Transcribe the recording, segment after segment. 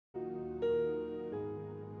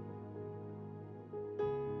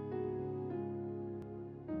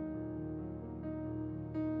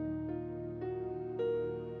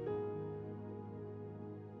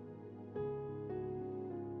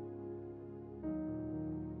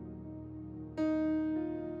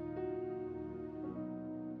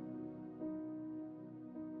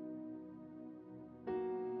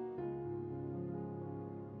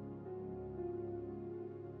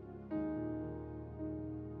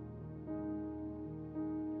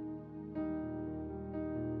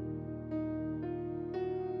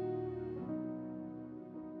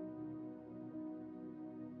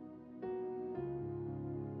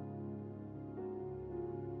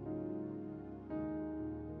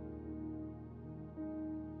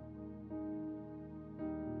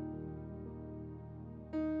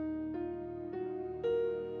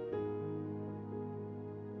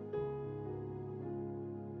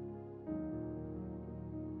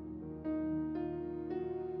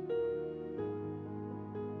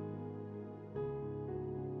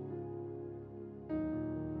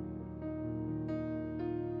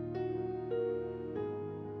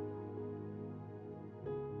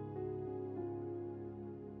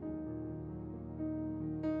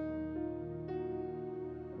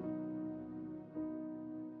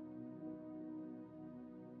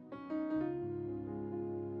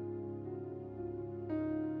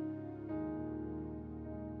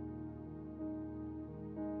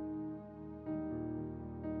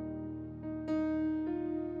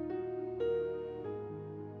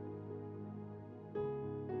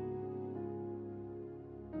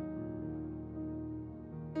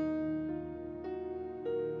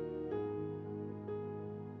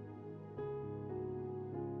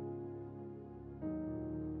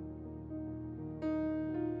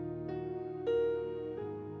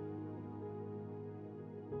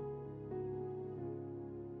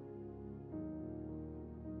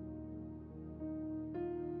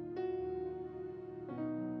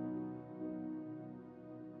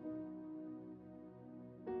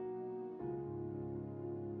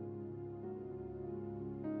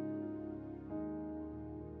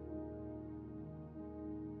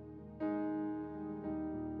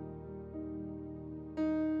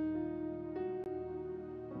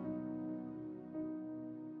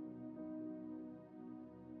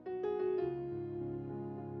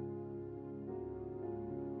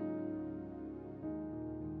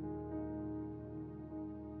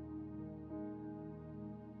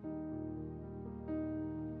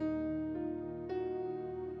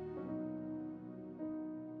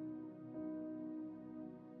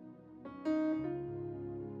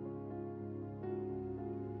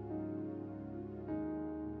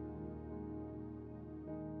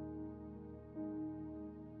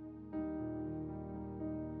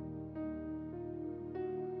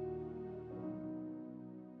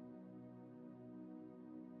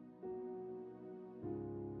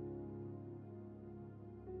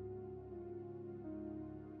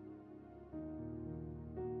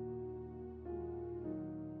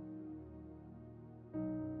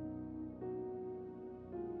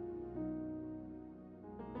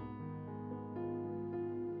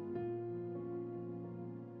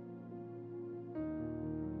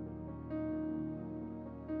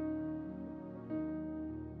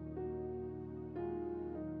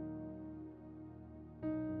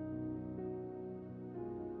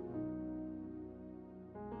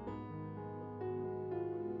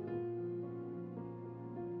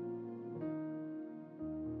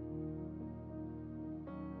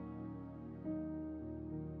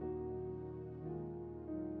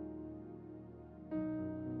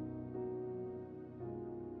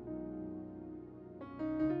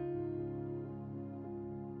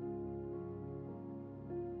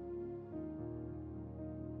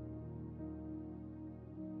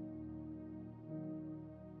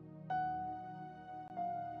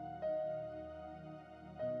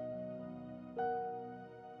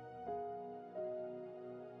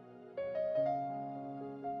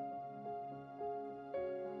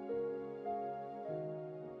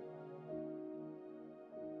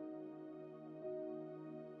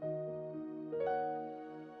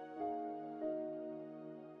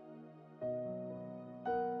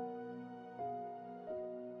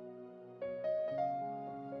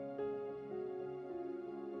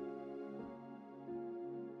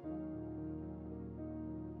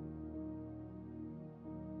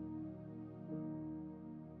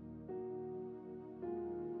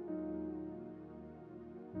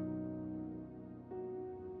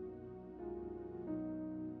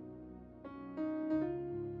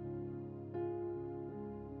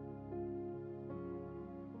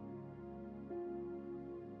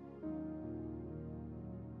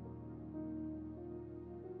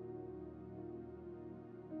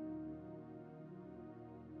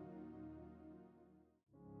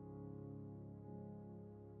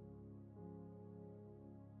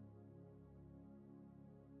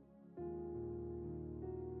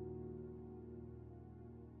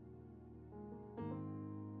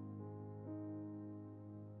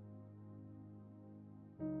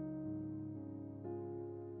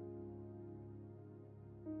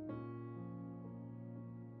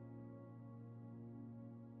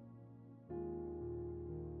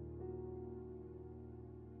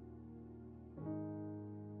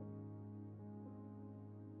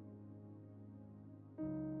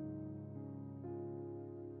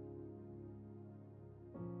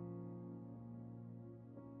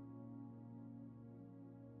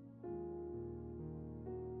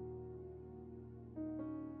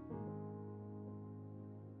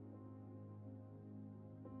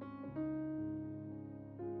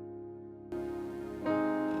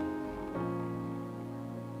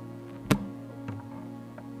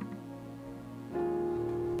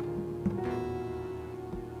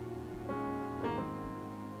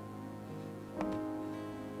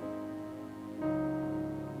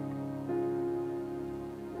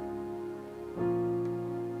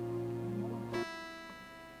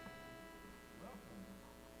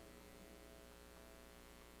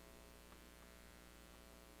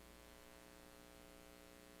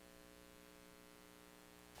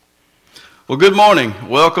Well, good morning.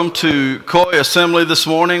 Welcome to Coy Assembly this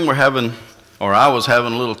morning. I was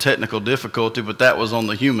having a little technical difficulty, but that was on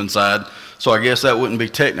the human side, so I guess that wouldn't be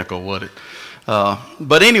technical, would it?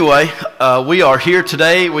 But anyway, we are here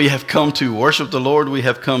today. We have come to worship the Lord. We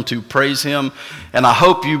have come to praise Him, and I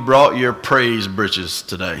hope you brought your praise breeches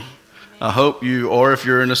today. I hope you, or if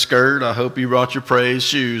you're in a skirt, I hope you brought your praise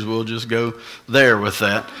shoes. We'll just go there with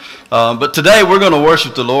that. But today we're going to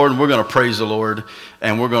worship the Lord, and we're going to praise the Lord,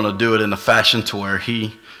 and we're going to do it in a fashion to where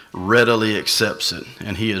He readily accepts it,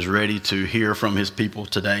 and He is ready to hear from His people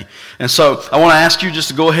today. And so I want to ask you just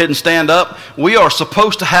to go ahead and stand up. We are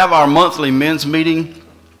supposed to have our monthly men's meeting,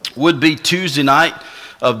 would be Tuesday night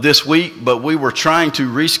of this week, but we were trying to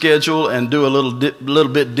reschedule and do a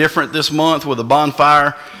little bit different this month with a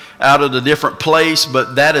bonfire out at a different place,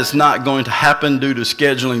 but that is not going to happen due to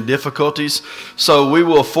scheduling difficulties. So we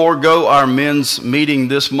will forego our men's meeting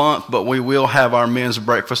this month, but we will have our men's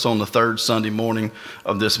breakfast on the third Sunday morning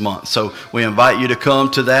of this month. So we invite you to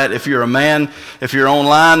come to that. If you're a man, if you're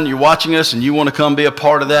online, you're watching us, and you want to come be a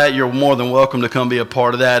part of that, you're more than welcome to come be a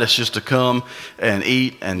part of that. It's just to come and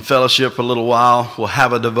eat and fellowship a little while. We'll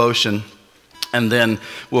have a devotion, and then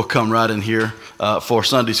we'll come right in here for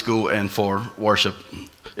Sunday school and for worship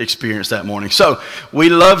experience that morning. So we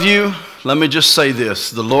love you. Let me just say this: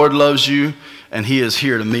 the Lord loves you, and He is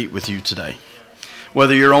here to meet with you today.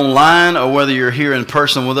 Whether you're online or whether you're here in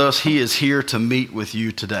person with us, He is here to meet with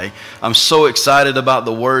you today. I'm so excited about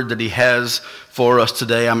the word that He has for us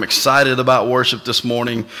today. I'm excited about worship this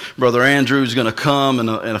morning. Brother Andrew is going to come in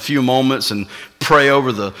a few moments and pray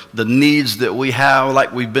over the needs that we have,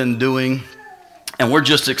 like we've been doing. And we're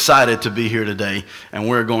just excited to be here today, and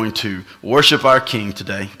we're going to worship our King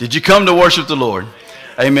today. Did you come to worship the Lord?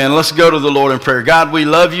 Amen. Let's go to the Lord in prayer. God, we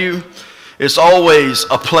love you. It's always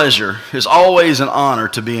a pleasure. It's always an honor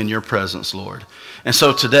to be in your presence, Lord. And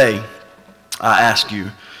so today, I ask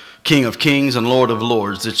you, King of kings and Lord of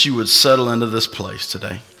lords, that you would settle into this place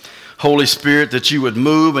today. Holy Spirit, that you would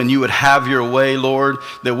move and you would have your way, Lord,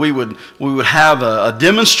 that we would have a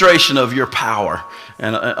demonstration of your power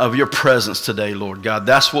and of your presence today, Lord God.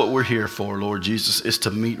 That's what we're here for, Lord Jesus, is to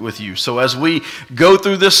meet with you. So as we go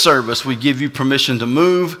through this service, we give you permission to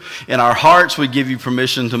move in our hearts, we give you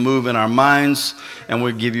permission to move in our minds, and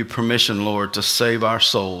we give you permission, Lord, to save our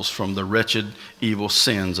souls from the wretched, evil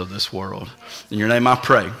sins of this world. In your name I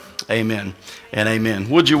pray, amen and amen.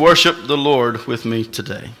 Would you worship the Lord with me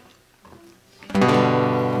today?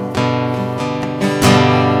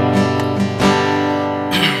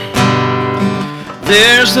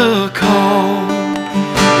 There's a calm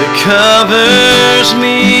that covers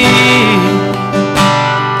me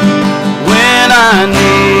when I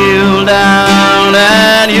kneel down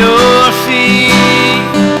at your feet.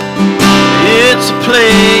 It's a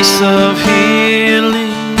place of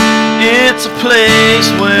healing. It's a place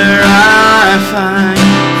where I find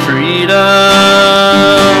freedom.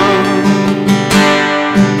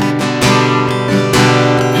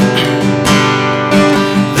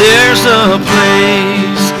 There's a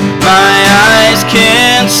place my eyes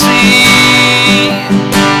can't see,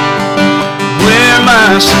 where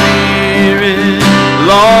my spirit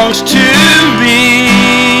longs to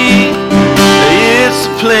be. It's a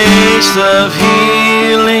place of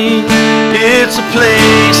healing. It's a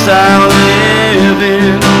place I live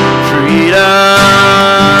in freedom.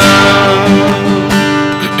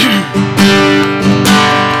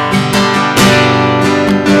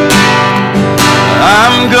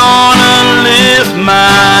 I'm gonna lift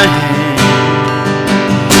my hand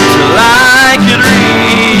till I can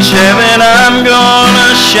reach heaven. I'm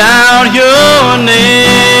gonna shout your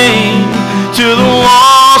name till the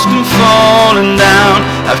walls come falling down.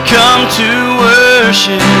 I've come to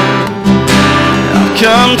worship. I've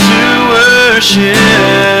come to worship.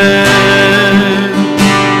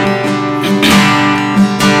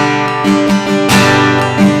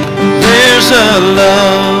 There's a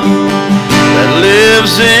love that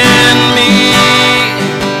lives in me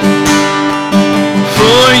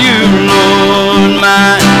for you, Lord,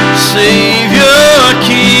 my Savior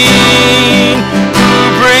King, who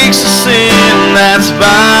breaks the sin that's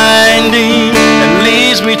binding and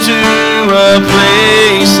leads me to a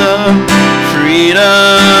place of freedom.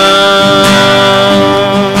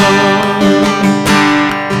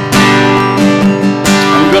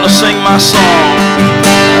 I'm gonna sing my song.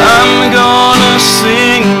 I'm gonna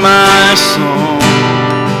sing my song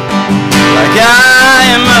like I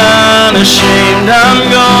am unashamed. I'm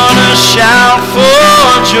gonna shout for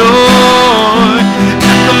joy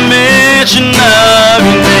at the mention of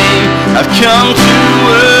your name. I've come to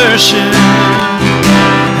worship.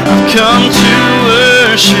 I've come to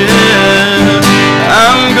worship.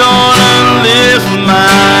 I'm gonna live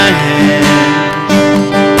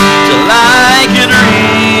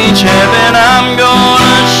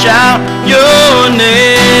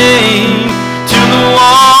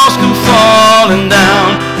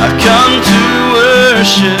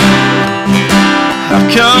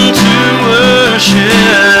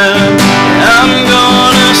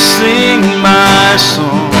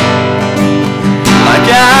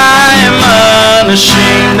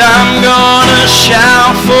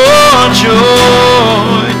shout for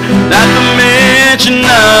joy at the mention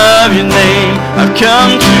of your name. I've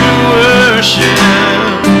come to worship.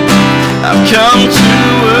 I've come to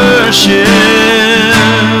worship.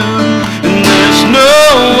 And there's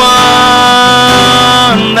no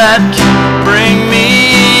one that can bring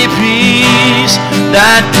me peace,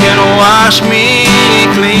 that can wash me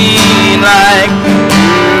clean like you,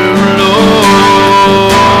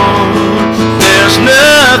 Lord. There's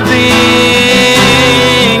nothing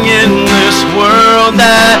in this world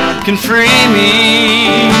that can free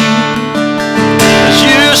me. As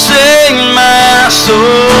you sing my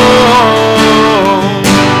soul,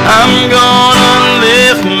 I'm gonna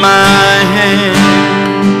lift my hand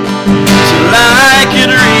till I can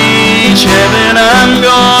reach heaven. I'm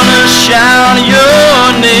gonna shout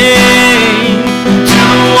your name till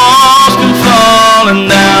the walls come falling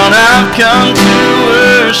down. I've come to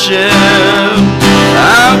worship.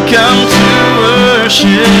 I've come to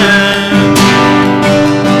worship.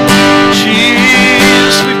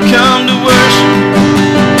 Jesus, we've come to worship.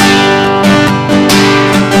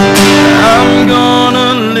 I'm gonna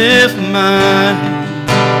lift my hand.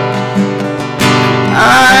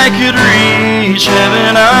 I could reach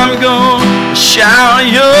heaven. I'm gonna shout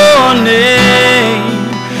your name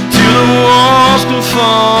till the walls come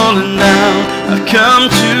falling down. I've come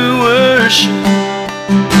to worship.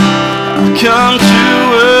 I've come to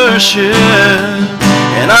worship.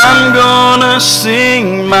 And I'm gonna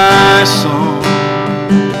sing my song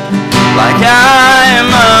like I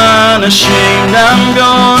am unashamed. I'm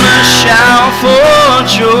gonna shout for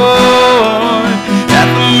joy at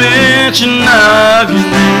the mention of your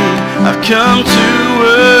name. I've come to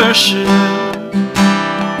worship.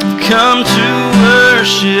 I've come to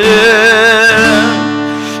worship.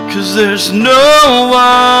 'Cause there's no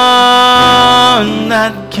one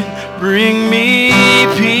that can bring me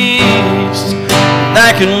peace,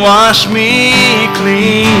 that can wash me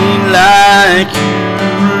clean like you,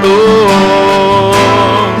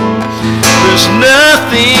 Lord. There's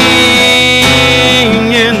nothing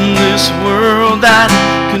in this world that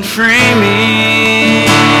can free me.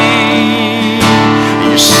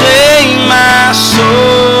 You save my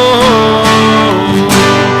soul.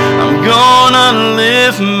 I'm gonna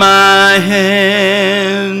lift my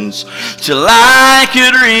hands till I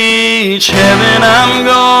could reach heaven. I'm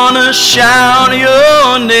gonna shout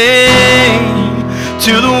your name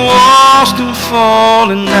till the walls come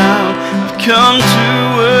falling down. I've come to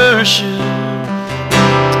worship.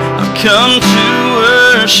 I've come to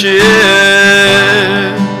worship.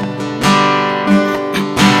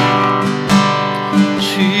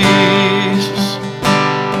 Jesus,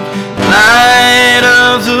 light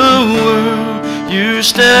of the world, you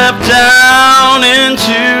step down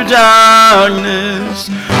into darkness.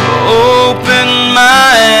 Open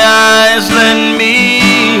my eyes, let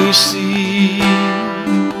me see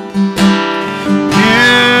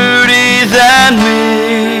beauty that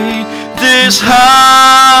made this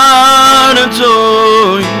heart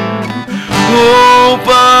adore you. Hope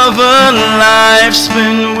of a life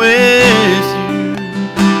spent with you.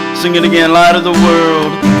 Sing it again. Light of the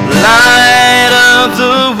world, light of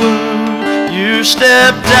the world, you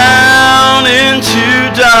step down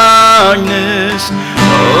into darkness.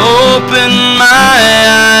 Open my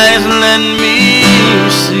eyes, let me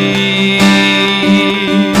see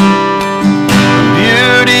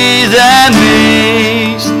beauty that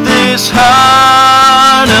makes this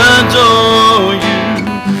heart adore you.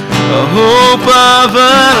 A hope of a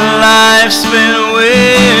life spent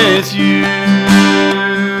with you.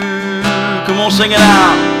 Come on, sing it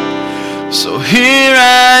out. So here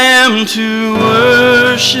I am to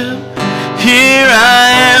worship. Here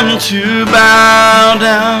I am to bow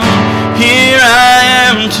down. Here I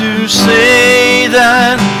am to say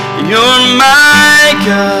that you're my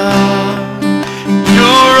God.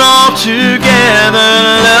 You're altogether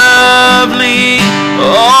lovely,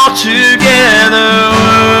 altogether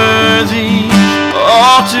worthy,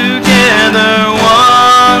 altogether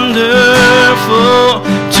wonderful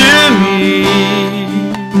to me.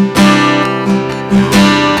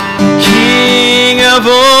 King of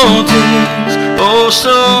all days, oh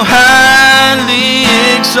so highly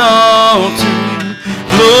exalted,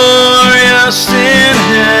 glorious in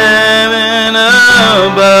heaven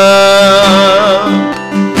above.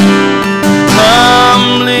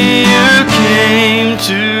 Humbly you came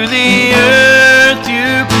to the earth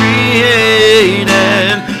you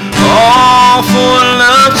created, all for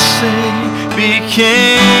love's sake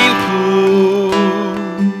became poor.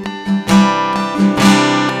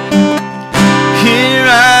 Here I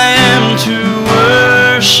am to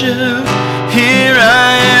worship. Here I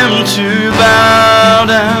am to bow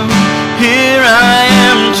down. Here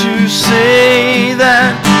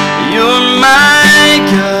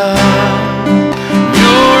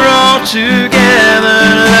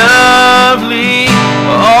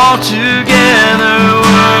altogether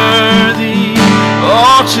worthy,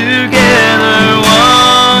 altogether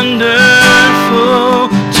wonderful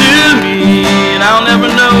to me. And I'll never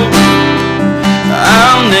know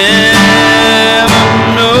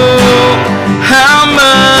how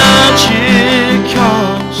much it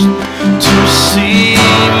costs to see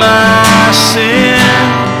my sin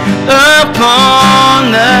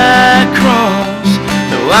upon that cross.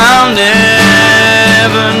 No, I'll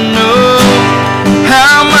never know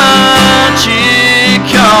how much it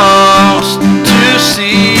costs to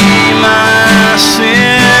see my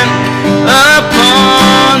sin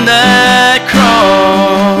upon that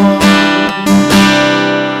cross.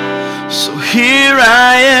 So here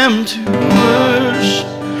I am to worship.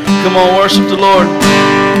 Come on, worship the Lord.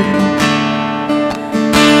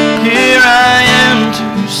 Here I am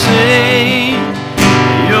to say,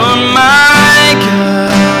 you're my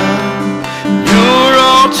God. You're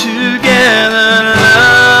altogether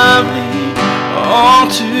lovely,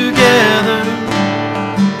 altogether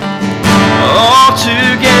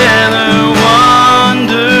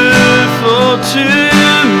wonderful to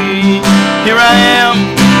me. Here I am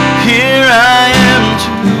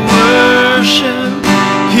to worship.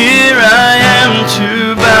 Here I am to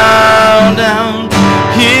bow down.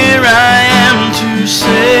 Here I am to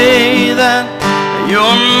say that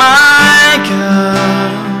you're my God.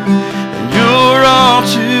 You're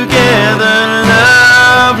altogether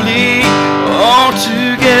lovely,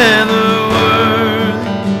 altogether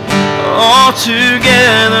worthy,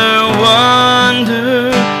 altogether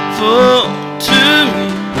wonderful to me.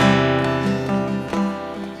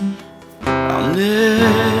 I'll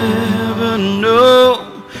never know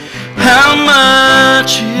how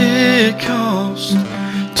much it costs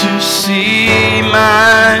to see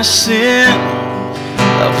my sin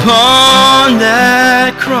upon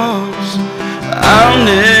that cross. I'll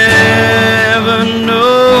never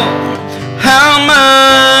know how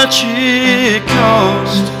much it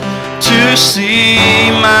costs to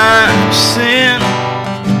see my sin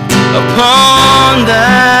upon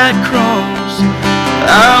that cross.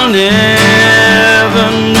 I'll never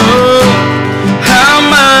know how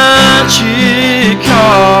much it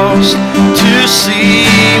costs to see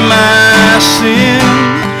my sin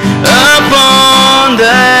upon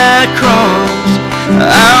that cross.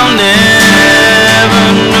 I'll never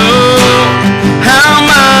know how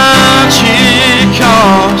much it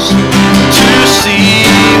costs to see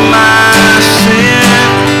my sin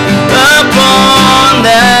upon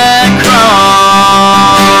that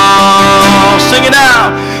cross. Sing it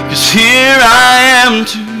out. 'Cause here I am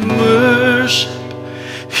to worship.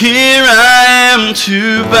 Here I am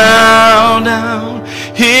to bow down.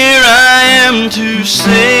 Here I am to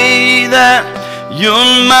say that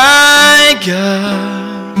you're my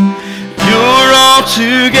God. You're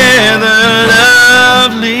altogether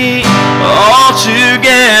lovely,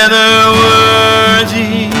 altogether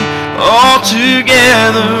worthy,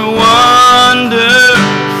 altogether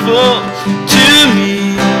wonderful to me.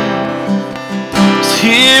 'Cause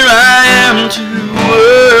here I am to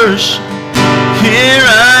worship. Here I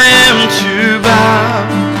am to bow.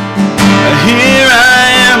 Here I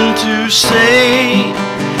am to say,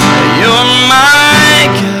 you're my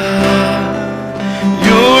God.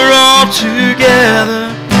 You're altogether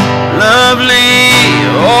lovely,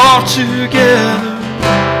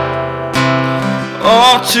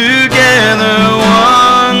 altogether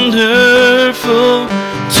wonderful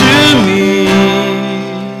to me.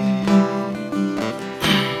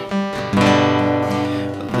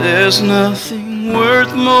 There's nothing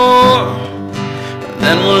worth more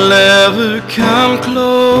than will ever come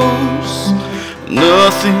close.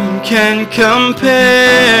 Nothing can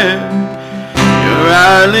compare. You're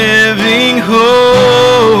our living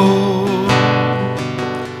hope.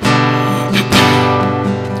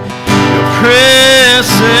 Your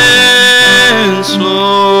presence,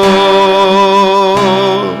 Lord.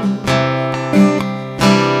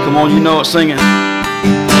 Come on, you know it, sing it.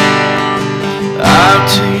 I've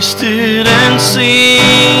tasted and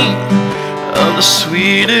seen of the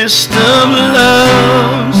sweetest of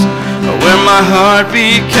loves, where my heart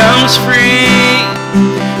becomes free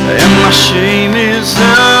and my shame is undone.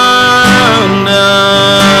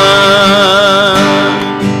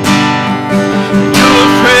 Your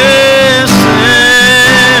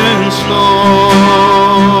presence,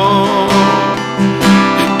 Lord.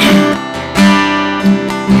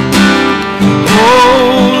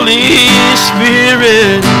 Holy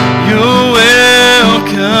Spirit, you're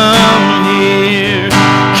welcome here.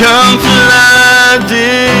 Come flood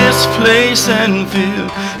this place and fill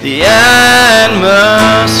the atmosphere.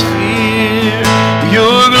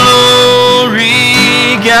 Your glory,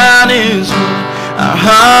 God, is what our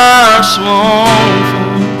hearts hearts long for,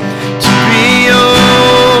 to be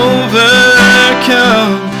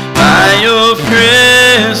overcome by your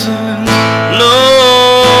presence, Lord.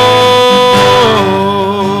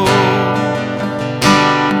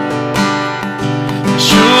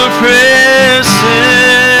 Your presence,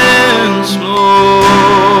 Lord.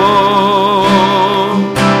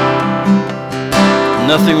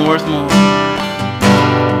 Nothing worth more.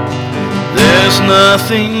 There's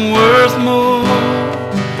nothing worth more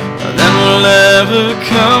than will ever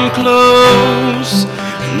come close.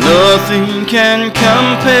 Nothing can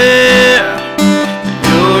compare.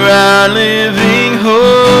 You're our living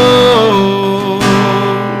hope.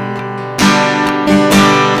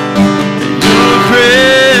 Your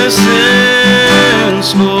presence,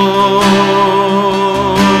 Lord.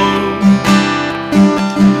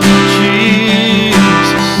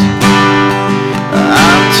 Jesus,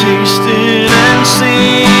 I've tasted and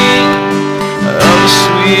seen of the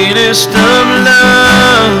sweetest of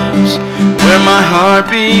loves, where my heart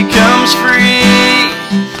becomes free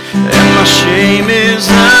and my shame is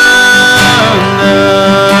undone.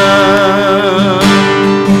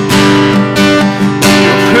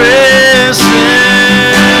 Your presence,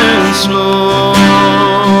 Lord.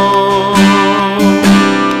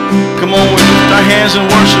 Come on, we lift our hands and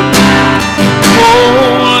worship.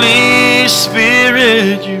 Holy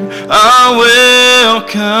Spirit, you are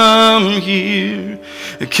welcome here.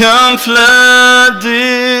 Come flood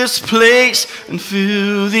this place and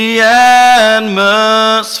fill the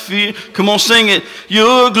atmosphere. Come on, sing it.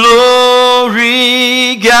 Your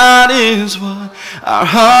glory, God, is what our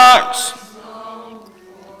hearts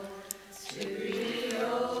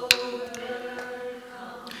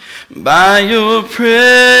by your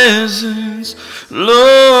presence,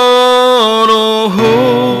 Lord. Oh,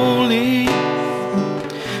 holy,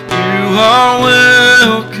 you are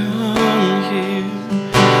welcome here.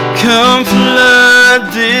 Come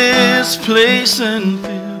flood this place and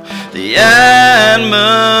fill the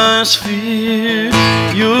atmosphere.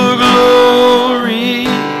 Your glory,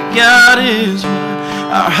 God, is what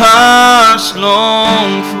our hearts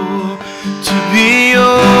long for, to be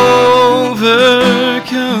overcome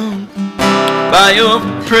by your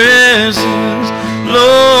presence,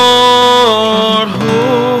 Lord.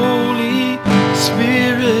 Holy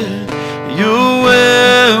Spirit, you're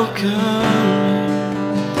welcome.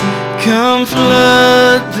 Come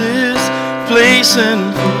flood this place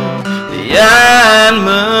and fill the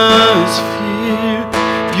atmosphere.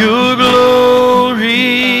 Your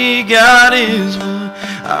glory, God, is what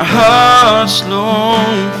our hearts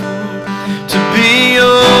long for, to be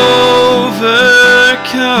overcome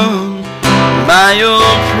by your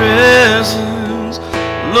presence,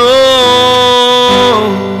 Lord.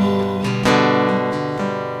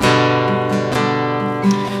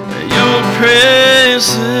 Your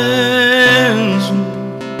presence,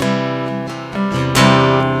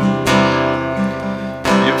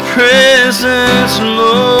 your presence,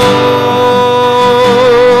 Lord.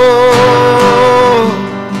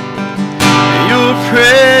 Your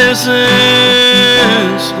presence,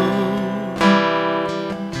 Lord.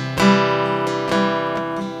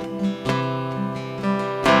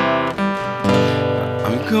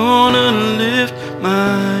 I'm gonna lift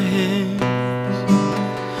my hands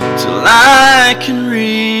till I can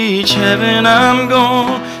reach heaven. I'm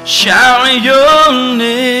gonna shout your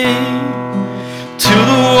name till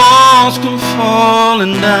the walls come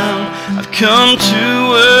falling down. I've come to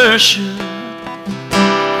worship.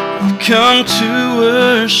 I've come to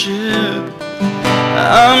worship.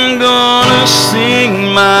 I'm gonna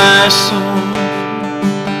sing my song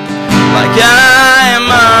like I am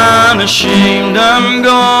unashamed. I'm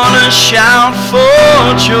gonna shout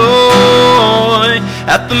for joy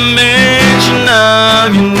at the mention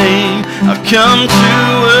of your name. I've come to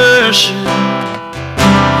worship.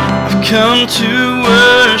 I've come to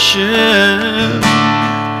worship.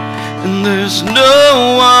 And there's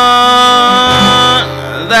no one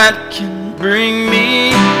that can bring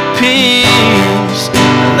me peace,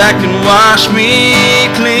 that can wash me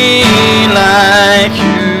clean like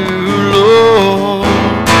you, Lord.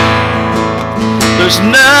 There's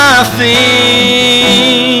nothing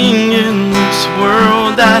in this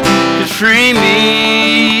world that could free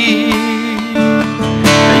me.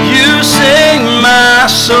 You sing my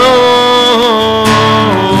soul.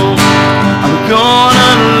 I'm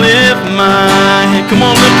gonna lift my hand. Come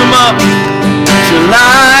on, lift them up till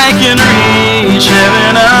I can reach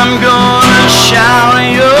heaven. I'm gonna shout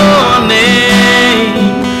your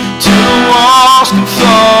name till the walls come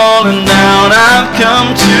falling down. I've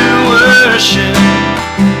come to worship.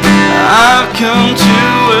 I've come to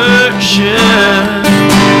worship.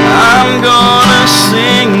 I'm gonna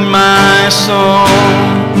sing my song.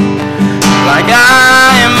 Like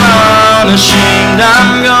I am unashamed,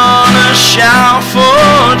 I'm gonna shout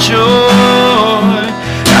for joy.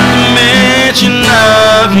 At the mention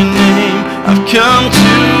of your name, I've come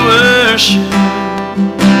to worship.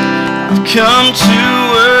 I've come to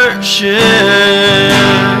worship.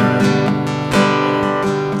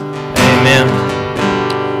 Amen.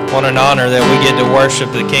 What an honor that we get to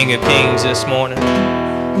worship the King of Kings this morning.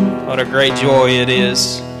 What a great joy it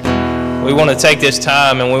is. We want to take this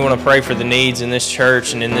time and we want to pray for the needs in this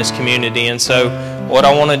church and in this community. And so what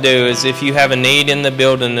I want to do is, if you have a need in the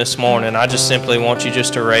building this morning, I just simply want you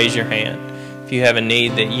just to raise your hand. If you have a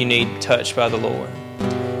need that you need touched by the Lord.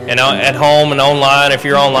 And at home and online, if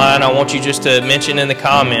you're online, I want you just to mention in the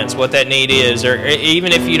comments what that need is. Or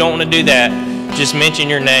even if you don't want to do that, just mention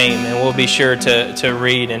your name and we'll be sure to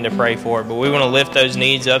read and to pray for it. But we want to lift those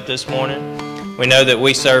needs up this morning. We know that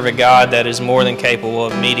we serve a God that is more than capable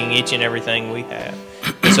of meeting each and everything we have.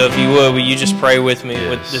 So if you would, will you just pray with me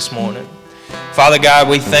this morning? Father God,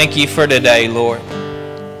 we thank you for today, Lord.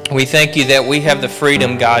 We thank you that we have the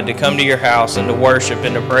freedom, God, to come to your house and to worship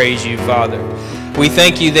and to praise you, Father. We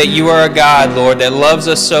thank you that you are a God, Lord, that loves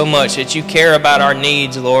us so much, that you care about our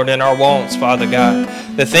needs, Lord, and our wants, Father God.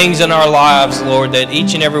 The things in our lives, Lord, that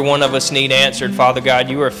each and every one of us need answered, Father God,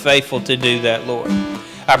 you are faithful to do that, Lord.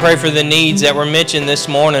 I pray for the needs that were mentioned this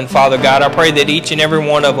morning, Father God. I pray that each and every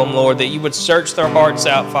one of them, Lord, that you would search their hearts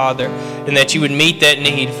out, Father, and that you would meet that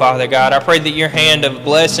need, Father God. I pray that your hand of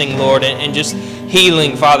blessing, Lord, and just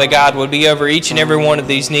healing, Father God, would be over each and every one of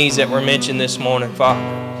these needs that were mentioned this morning,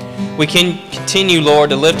 Father. We can continue,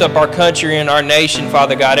 Lord, to lift up our country and our nation,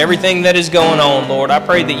 Father God. Everything that is going on, Lord, I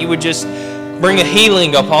pray that you would just bring a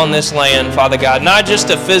healing upon this land, Father God. Not just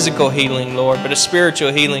a physical healing, Lord, but a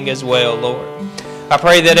spiritual healing as well, Lord. I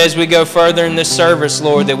pray that as we go further in this service,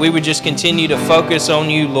 Lord, that we would just continue to focus on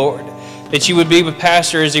you, Lord. That you would be with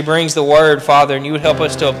Pastor as he brings the word, Father, and you would help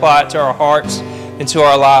us to apply it to our hearts and to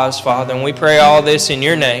our lives, Father. And we pray all this in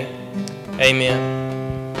your name. Amen.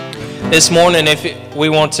 This morning, we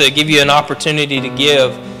want to give you an opportunity to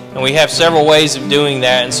give, and we have several ways of doing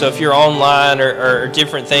that. And so if you're online or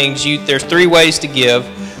different things, there's 3 ways to give.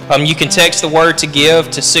 You can text the word to give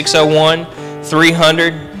to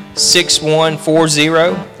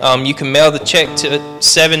 601-300-6140. You can mail the check to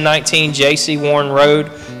 719 J.C. Warren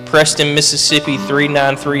Road, Preston, Mississippi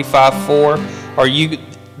 39354, or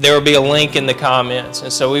there will be a link in the comments.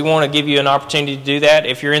 And so we want to give you an opportunity to do that.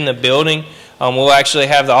 If you're in the building, we'll actually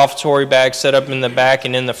have the offertory bag set up in the back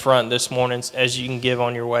and in the front this morning as you can give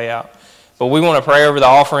on your way out. But we want to pray over the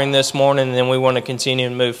offering this morning, and then we want to continue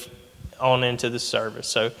to move on into the service.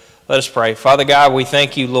 So let us pray. Father God, we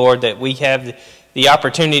thank you, Lord, that we have the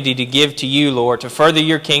opportunity to give to you, Lord, to further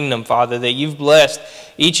your kingdom, Father, that you've blessed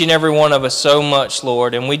each and every one of us so much,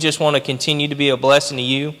 Lord, and we just want to continue to be a blessing to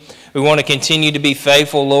you. We want to continue to be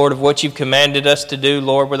faithful, Lord, of what you've commanded us to do,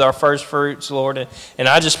 Lord, with our first fruits, Lord. And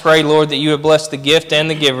I just pray, Lord, that you would bless the gift and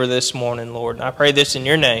the giver this morning, Lord. And I pray this in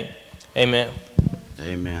your name. Amen.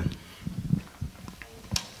 Amen.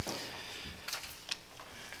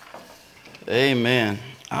 Amen.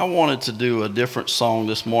 I wanted to do a different song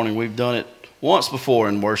this morning. We've done it once before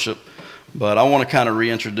in worship, but I want to kind of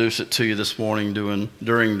reintroduce it to you this morning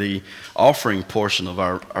during the offering portion of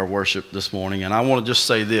our worship this morning. And I want to just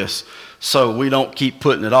say this, so we don't keep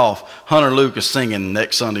putting it off. Hunter Luke is singing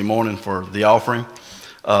next Sunday morning for the offering.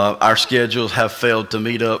 Our schedules have failed to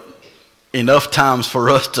meet up enough times for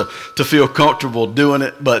us to feel comfortable doing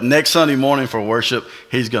it, but next Sunday morning for worship,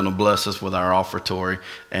 he's going to bless us with our offertory,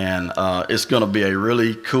 and it's going to be a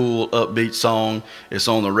really cool, upbeat song. It's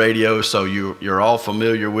on the radio, so you're all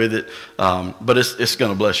familiar with it, but it's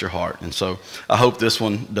going to bless your heart, and so I hope this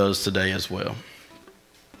one does today as well.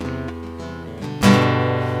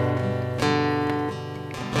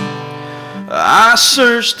 I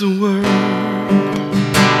searched the world,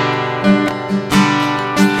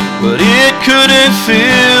 but it couldn't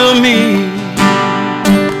fill me.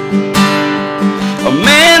 A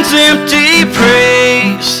man's empty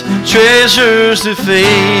praise, treasures that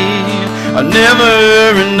fade, are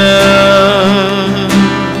never enough.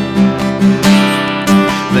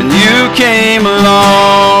 Then you came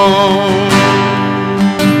along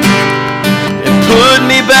and put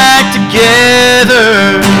me back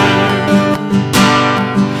together,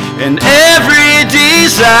 and every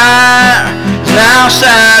desire now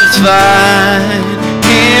satisfied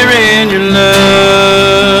here in your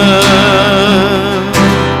love.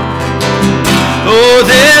 Oh,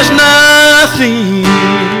 there's nothing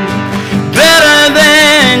better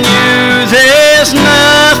than you. There's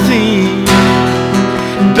nothing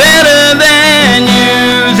better than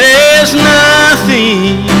you. There's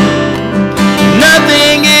nothing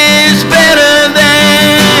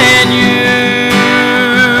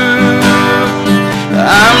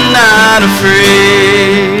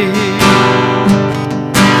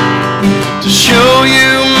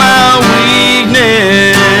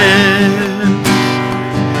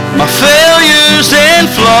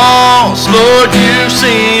you've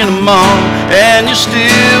seen them all, and you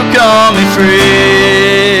still call me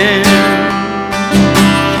friend.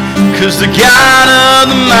 'Cause the God of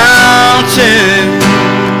the mountain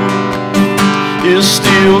is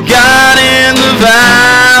still God in the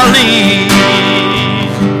valley.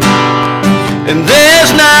 And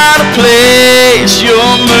there's not a place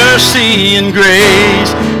your mercy and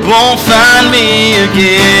grace won't find me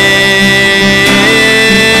again.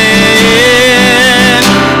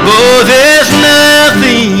 Oh, there's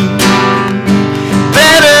nothing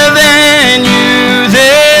better than you.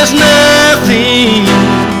 There's nothing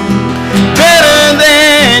better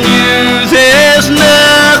than you. There's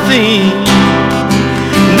nothing.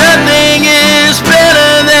 Nothing is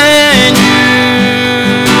better than you.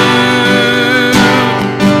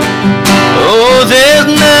 Oh, there's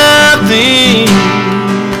nothing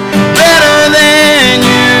better than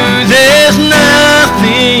you. There's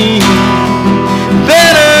nothing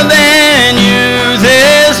better than you.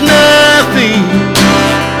 There's nothing.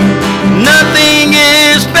 Nothing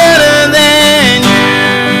is better than you.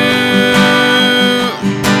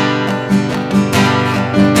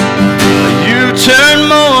 You turn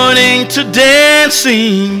mourning to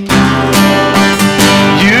dancing.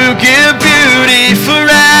 You give beauty for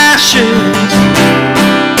ashes.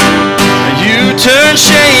 You turn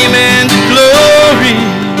shame into glory.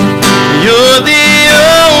 You're the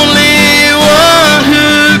only one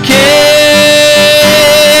who can.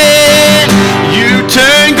 You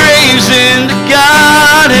turn graves into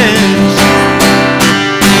gardens.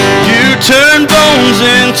 You turn bones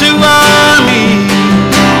into armies.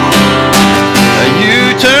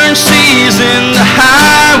 You turn seas into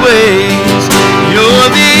highways. You're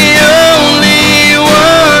the only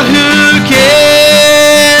one who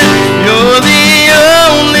can. You're the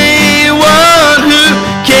only one who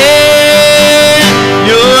can.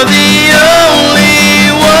 You're the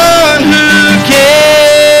only one who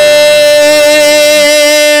can.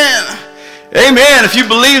 Amen. If you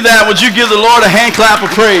believe that, would you give the Lord a hand clap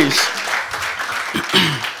of praise?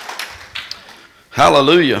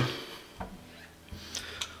 Hallelujah.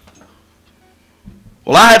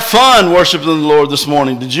 Well, I had fun worshiping the Lord this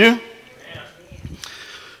morning. Did you?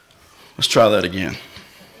 Let's try that again.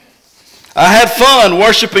 I had fun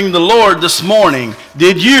worshiping the Lord this morning.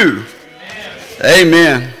 Did you?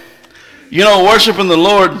 Amen. You know, worshiping the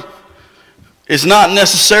Lord is not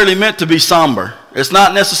necessarily meant to be somber. It's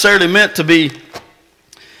not necessarily meant to be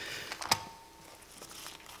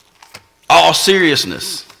all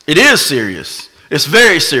seriousness. It is serious. It's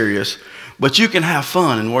very serious. But you can have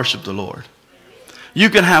fun and worship the Lord. You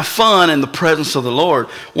can have fun in the presence of the Lord.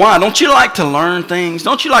 Why? Don't you like to learn things?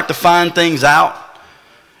 Don't you like to find things out?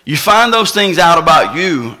 You find those things out about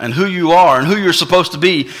you and who you are and who you're supposed to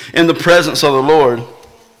be in the presence of the Lord.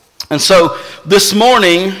 And so this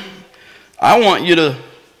morning, I want you to,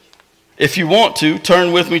 if you want to,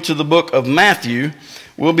 turn with me to the book of Matthew.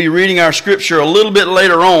 We'll be reading our scripture a little bit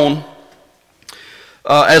later on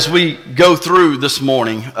as we go through this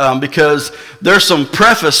morning, because there's some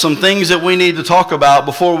preface, some things that we need to talk about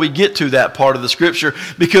before we get to that part of the scripture,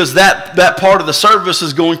 because that part of the service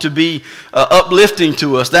is going to be uplifting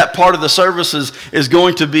to us. That part of the service is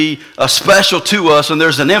going to be special to us, and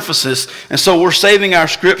there's an emphasis. And so we're saving our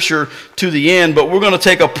scripture to the end, but we're going to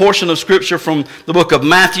take a portion of scripture from the book of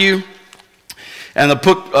Matthew and the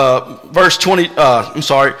book,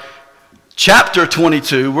 chapter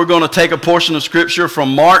 22. We're going to take a portion of scripture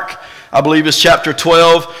from Mark, I believe it's chapter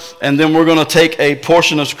 12, and then we're going to take a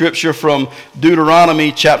portion of scripture from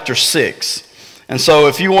Deuteronomy chapter 6. And so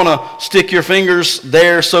if you want to stick your fingers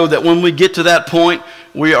there so that when we get to that point,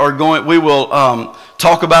 we will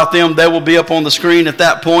talk about them. They will be up on the screen at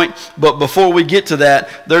that point. But before we get to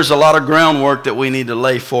that, there's a lot of groundwork that we need to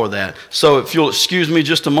lay for that. So if you'll excuse me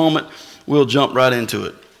just a moment, we'll jump right into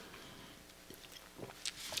it.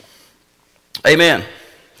 Amen.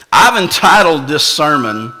 I've entitled this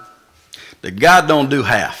sermon, that God don't do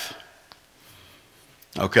half.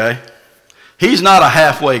 Okay? He's not a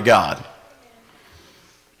halfway God.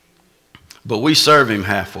 But we serve him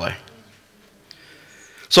halfway.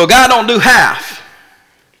 So God don't do half.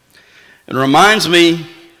 It reminds me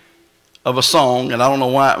of a song, and I don't know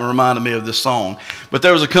why it reminded me of this song, but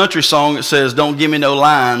there was a country song that says, "Don't give me no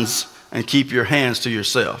lines and keep your hands to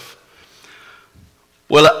yourself."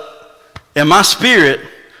 Well, in my spirit,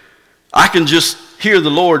 I can just hear the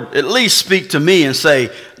Lord at least speak to me and say,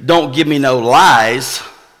 don't give me no lies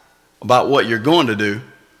about what you're going to do,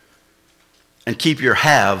 and keep your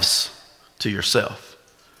halves to yourself.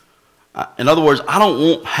 In other words, I don't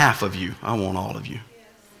want half of you. I want all of you.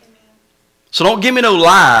 So don't give me no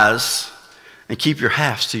lies and keep your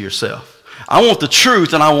halves to yourself. I want the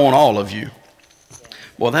truth, and I want all of you.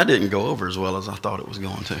 Well, that didn't go over as well as I thought it was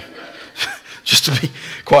going to, just to be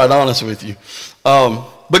quite honest with you.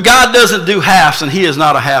 But God doesn't do halves, and he is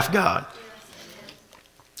not a half God.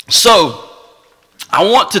 So I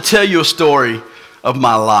want to tell you a story of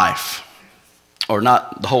my life, or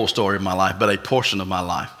not the whole story of my life, but a portion of my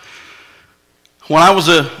life. When I was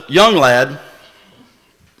a young lad,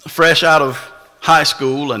 fresh out of high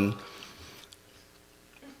school and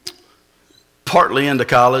partly into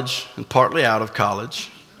college and partly out of college,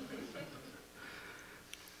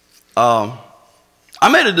 I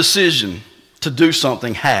made a decision to do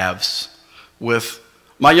something halves with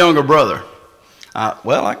my younger brother.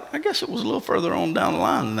 I guess it was a little further on down the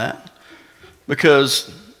line than that,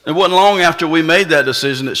 because it wasn't long after we made that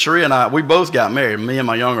decision that Sheree and I, we both got married, me and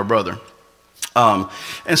my younger brother. And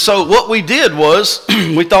so what we did was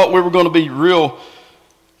we thought we were going to be real,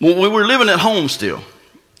 we were living at home still.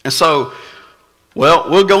 And so, well,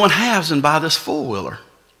 we'll go in halves and buy this four-wheeler,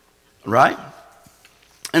 right?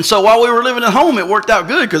 And so while we were living at home, it worked out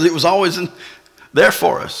good because it was always there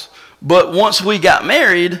for us. But once we got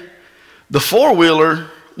married, the four-wheeler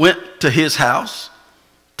went to his house,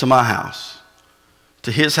 to my house,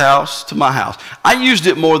 to his house, to my house. I used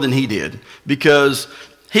it more than he did because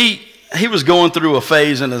he was going through a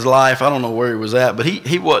phase in his life. I don't know where he was at, but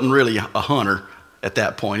he wasn't really a hunter at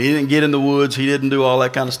that point. He didn't get in the woods. He didn't do all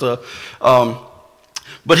that kind of stuff.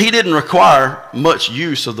 But he didn't require much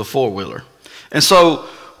use of the four-wheeler. And so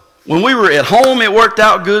when we were at home, it worked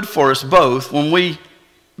out good for us both. When we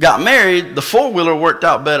got married, the four-wheeler worked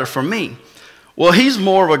out better for me. Well, he's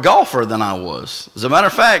more of a golfer than I was. As a matter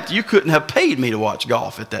of fact, you couldn't have paid me to watch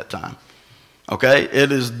golf at that time. Okay?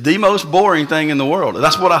 It is the most boring thing in the world.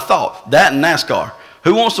 That's what I thought. That and NASCAR.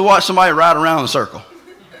 Who wants to watch somebody ride around in a circle?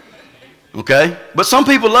 Okay? But some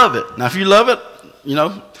people love it. Now, if you love it, you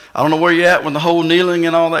know, I don't know where you're at with the whole kneeling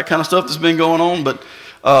and all that kind of stuff that's been going on, but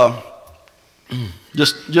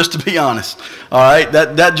just to be honest, all right,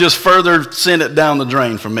 that just further sent it down the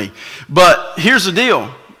drain for me. But here's the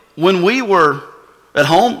deal. When we were at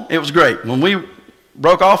home, it was great. When we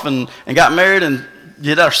broke off and got married and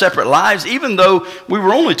did our separate lives, even though we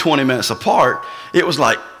were only 20 minutes apart, it was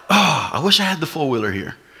like, oh, I wish I had the four-wheeler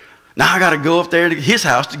here. Now I got to go up there to his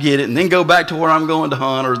house to get it and then go back to where I'm going to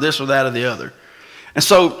hunt or this or that or the other. And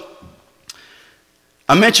so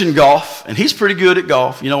I mentioned golf, and he's pretty good at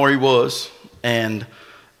golf. You know where he was. And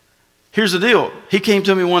here's the deal. He came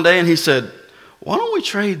to me one day and he said, why don't we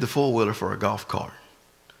trade the four-wheeler for a golf cart?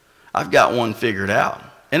 I've got one figured out.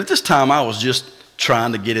 And at this time, I was just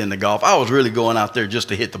trying to get into golf. I was really going out there just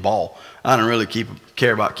to hit the ball. I didn't really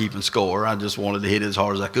care about keeping score. I just wanted to hit it as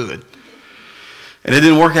hard as I could. And it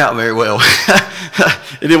didn't work out very well.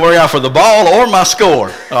 It didn't work out for the ball or my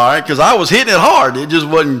score, all right, because I was hitting it hard. It just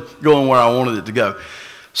wasn't going where I wanted it to go.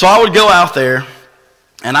 So I would go out there,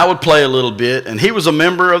 and I would play a little bit, and he was a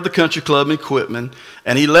member of the country club in Quitman,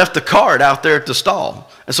 and he left the cart out there at the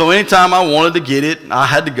stall. And so anytime I wanted to get it, I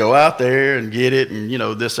had to go out there and get it, and, you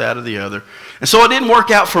know, this, that, or the other. And so it didn't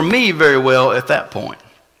work out for me very well at that point.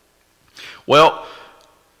 Well,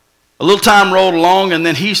 a little time rolled along, and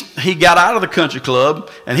then he got out of the country club,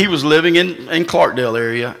 and he was living in Clarkdale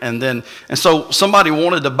area, and so somebody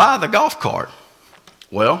wanted to buy the golf cart.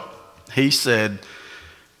 Well, he said,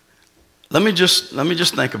 let me just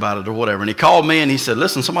think about it or whatever. And he called me and he said,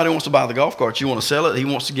 listen, somebody wants to buy the golf cart. You want to sell it? He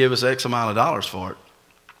wants to give us X amount of dollars for it.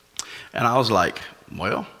 And I was like,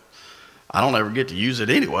 well, I don't ever get to use it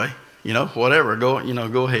anyway. You know, whatever, go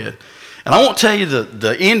ahead. And I won't tell you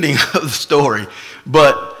the ending of the story,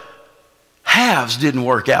 but halves didn't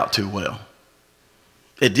work out too well.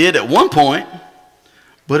 It did at one point,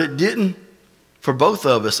 but it didn't for both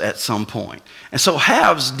of us at some point. And so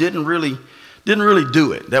halves didn't really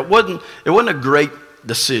do it. It wasn't a great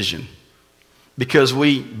decision because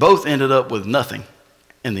we both ended up with nothing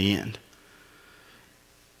in the end.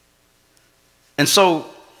 And so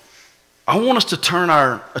I want us to turn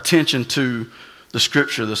our attention to the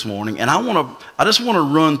scripture this morning, and I just want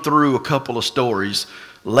to run through a couple of stories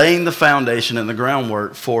laying the foundation and the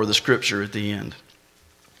groundwork for the scripture at the end.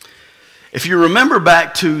 If you remember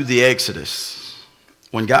back to the Exodus,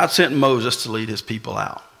 when God sent Moses to lead his people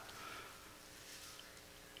out,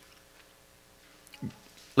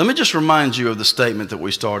 let me just remind you of the statement that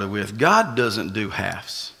we started with. God doesn't do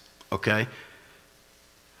halves, okay?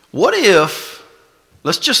 What if,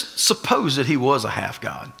 let's just suppose that he was a half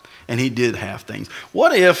God and he did half things.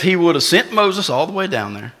 What if he would have sent Moses all the way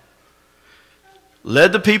down there,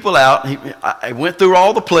 led the people out, he went through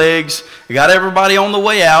all the plagues, he got everybody on the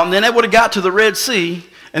way out, and then they would have got to the Red Sea,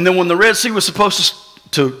 and then when the Red Sea was supposed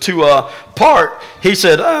to part, he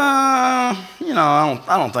said,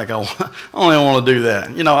 I don't think I only want to do that.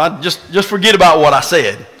 I just forget about what I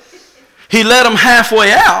said. He led them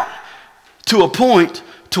halfway out to a point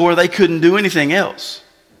to where they couldn't do anything else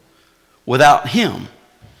without him.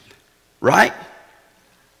 Right?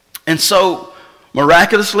 And so,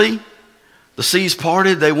 miraculously, the seas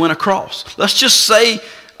parted, they went across. Let's just say,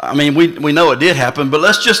 we know it did happen, but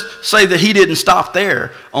let's just say that he didn't stop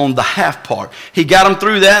there on the half part. He got them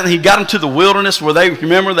through that, and he got them to the wilderness where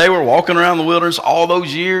they were walking around the wilderness all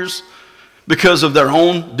those years because of their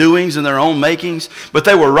own doings and their own makings. But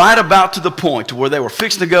they were right about to the point to where they were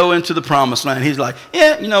fixing to go into the promised land. He's like,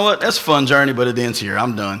 yeah, you know what? That's a fun journey, but it ends here.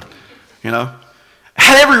 I'm done.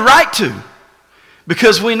 Had every right to,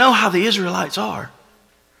 because we know how the Israelites are.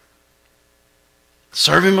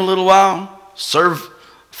 Serve him a little while, serve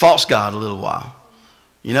false god a little while.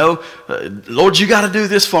 Lord, you got to do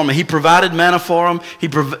this for me. He provided manna for them.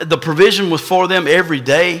 The provision was for them every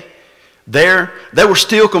day. They were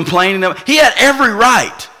still complaining. He had every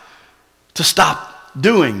right to stop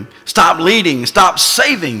doing, stop leading, stop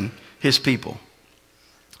saving his people.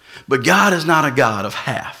 But God is not a God of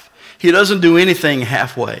half. He doesn't do anything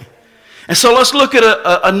halfway. And so let's look at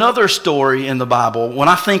another story in the Bible when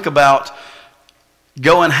I think about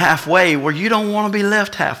going halfway where you don't want to be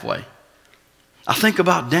left halfway. I think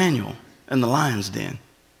about Daniel in the lion's den.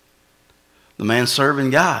 The man serving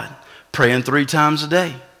God, praying 3 times a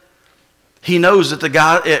day. He knows that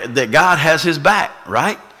God has his back,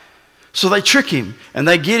 right? So they trick him and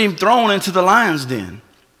they get him thrown into the lion's den.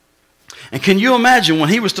 And can you imagine when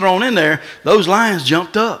he was thrown in there, those lions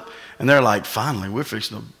jumped up and they're like, finally, we're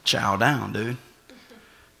fixing to chow down, dude.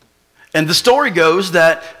 And the story goes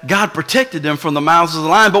that God protected them from the mouths of the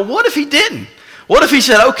lion. But what if he didn't? What if he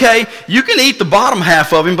said, okay, you can eat the bottom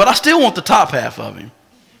half of him, but I still want the top half of him?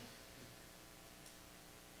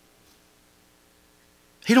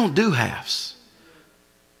 He don't do halves.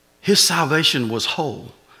 His salvation was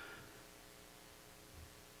whole.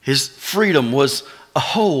 His freedom was a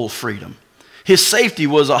whole freedom. His safety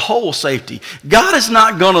was a whole safety. God is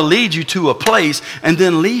not going to lead you to a place and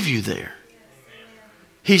then leave you there.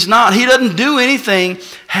 He's not. He doesn't do anything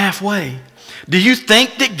halfway. Do you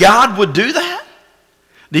think that God would do that?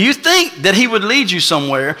 Do you think that he would lead you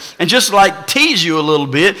somewhere and just like tease you a little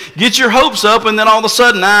bit, get your hopes up, and then all of a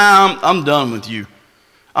sudden, I'm done with you.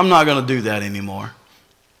 I'm not going to do that anymore.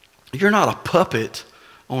 You're not a puppet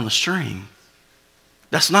on a string.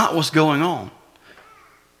 That's not what's going on.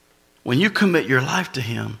 When you commit your life to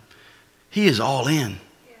him, he is all in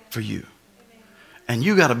for you. And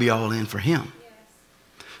you got to be all in for him.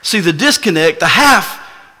 See, the disconnect, the half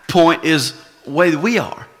point is the way that we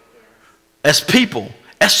are. As people,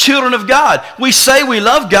 as children of God. We say we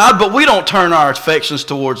love God, but we don't turn our affections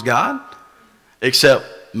towards God. Except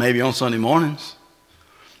maybe on Sunday mornings.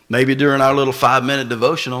 Maybe during our little 5-minute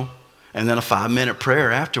devotional. And then a 5-minute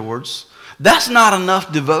prayer afterwards. That's not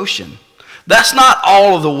enough devotion. That's not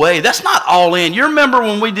all of the way. That's not all in. You remember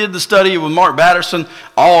when we did the study with Mark Batterson,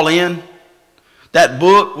 All In? That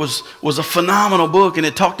book was a phenomenal book, and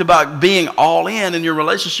it talked about being all in your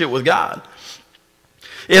relationship with God.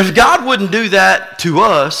 If God wouldn't do that to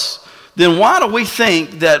us, then why do we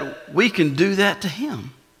think that we can do that to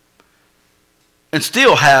him and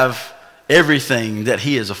still have everything that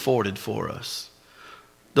he has afforded for us?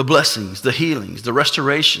 The blessings, the healings, the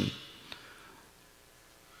restoration.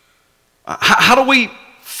 How do we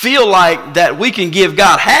feel like that we can give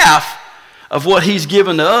God half of what he's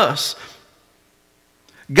given to us?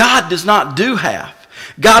 God does not do half.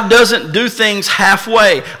 God doesn't do things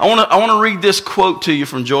halfway. I want to read this quote to you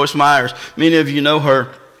from Joyce Myers. Many of you know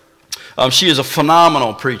her. She is a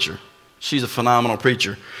phenomenal preacher. She's a phenomenal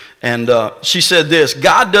preacher. And she said this: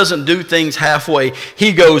 God doesn't do things halfway.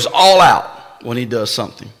 He goes all out when he does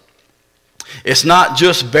something. It's not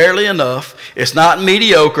just barely enough. It's not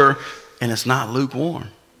mediocre. And it's not lukewarm.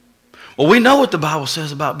 Well, we know what the Bible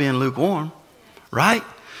says about being lukewarm, right?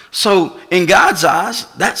 So in God's eyes,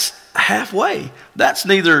 that's halfway. That's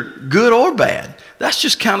neither good or bad. That's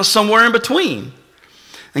just kind of somewhere in between.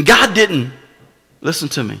 And God didn't, listen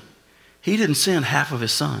to me, he didn't send half of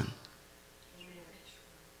his son.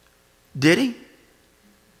 Did he?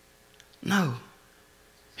 No.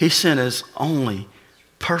 He sent his only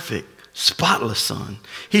perfect, spotless son.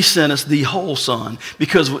 He sent us the whole son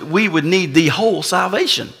because we would need the whole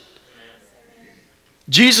salvation.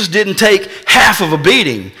 Jesus didn't take half of a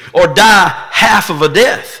beating or die half of a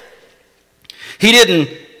death. He didn't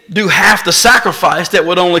do half the sacrifice that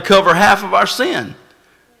would only cover half of our sin.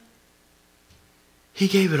 He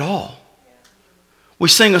gave it all. We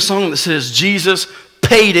sing a song that says, Jesus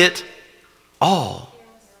paid it all.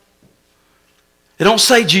 It don't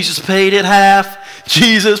say Jesus paid it half.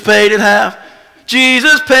 Jesus paid it half.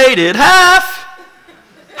 Jesus paid it half.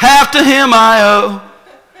 Half to him I owe.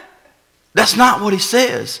 That's not what he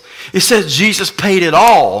says. It says Jesus paid it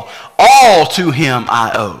all. All to him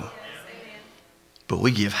I owe. But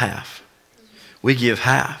we give half. We give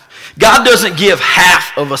half. God doesn't give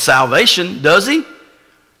half of a salvation, does he?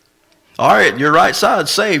 All right, your right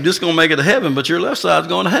side's saved. It's going to make it to heaven, but your left side's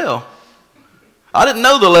going to hell. I didn't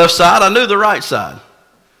know the left side. I knew the right side.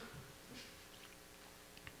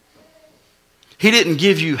 He didn't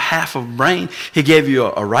give you half of brain. He gave you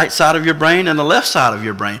a right side of your brain and a left side of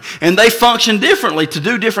your brain. And they function differently to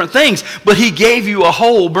do different things. But he gave you a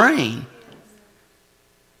whole brain.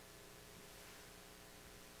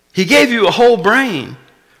 He gave you a whole brain.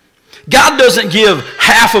 God doesn't give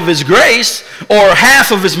half of his grace or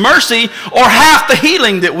half of his mercy or half the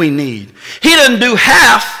healing that we need. He doesn't do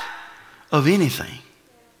half of anything.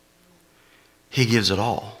 He gives it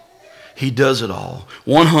all. He does it all.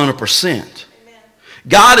 100%.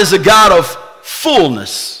 God is a God of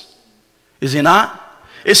fullness. Is he not?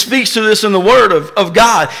 It speaks to this in the Word of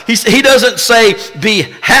God. He doesn't say be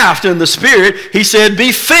halved in the Spirit. He said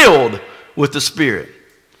be filled with the Spirit.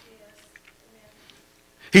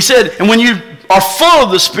 He said, and when you are full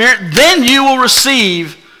of the Spirit, then you will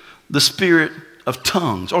receive the Spirit of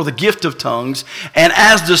tongues or the gift of tongues. And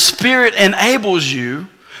as the Spirit enables you,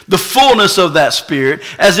 the fullness of that Spirit,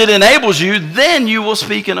 as it enables you, then you will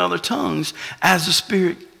speak in other tongues as the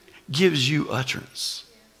Spirit gives you utterance.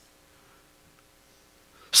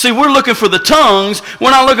 See, we're looking for the tongues.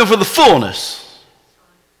 We're not looking for the fullness.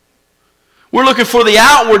 We're looking for the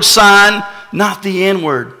outward sign, not the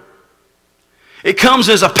inward. It comes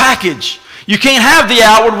as a package. You can't have the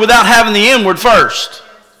outward without having the inward first.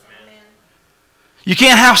 You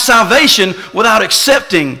can't have salvation without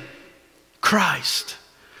accepting Christ.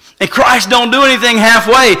 And Christ don't do anything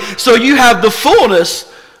halfway. So you have the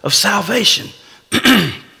fullness of salvation.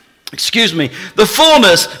 Excuse me. The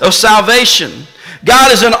fullness of salvation.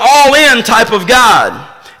 God is an all-in type of God.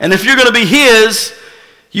 And if you're going to be his,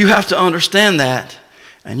 you have to understand that.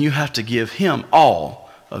 And you have to give him all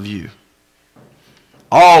of you.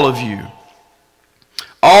 All of you.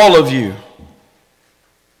 All of you.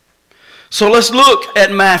 So let's look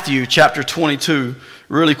at Matthew chapter 22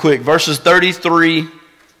 really quick. Verses 33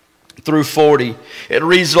 through 40. It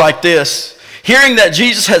reads like this. Hearing that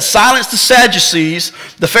Jesus had silenced the Sadducees,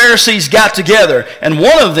 the Pharisees got together, and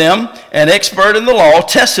one of them, an expert in the law,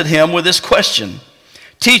 tested him with this question.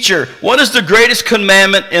 Teacher, what is the greatest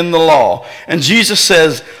commandment in the law? And Jesus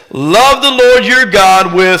says, love the Lord your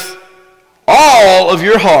God with all of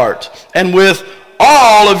your heart, and with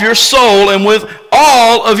all of your soul, and with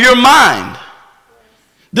all of your mind.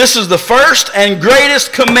 This is the first and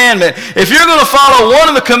greatest commandment. If you're going to follow one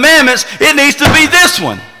of the commandments, it needs to be this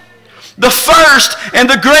one. The first and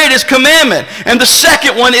the greatest commandment. And the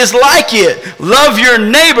second one is like it. Love your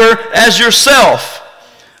neighbor as yourself.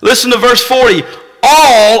 Listen to verse 40.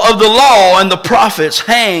 All of the law and the prophets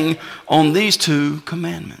hang on these two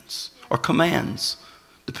commandments. Or commands,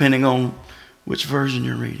 depending on which version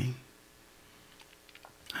you're reading.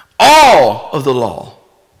 All of the law.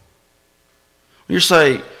 You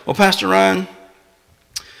say, well, Pastor Ryan,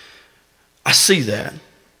 I see that.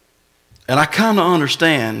 And I kind of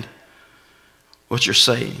understand what you're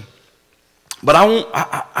saying. But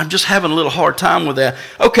I'm just having a little hard time with that.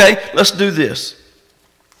 Okay, let's do this.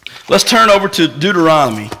 Let's turn over to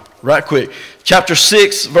Deuteronomy right quick. Chapter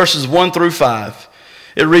 6, verses 1 through 5.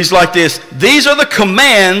 It reads like this. These are the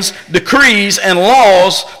commands, decrees, and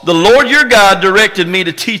laws the Lord your God directed me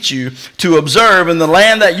to teach you to observe in the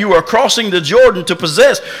land that you are crossing the Jordan to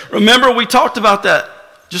possess. Remember, we talked about that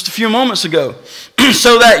just a few moments ago.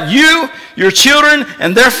 So that you, your children,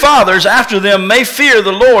 and their fathers after them may fear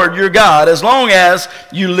the Lord your God as long as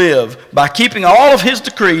you live, by keeping all of his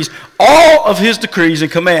decrees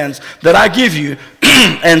and commands that I give you,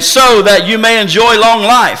 and so that you may enjoy long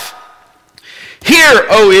life. Hear,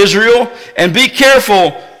 O Israel, and be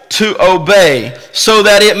careful to obey, so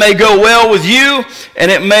that it may go well with you,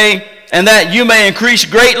 and that you may increase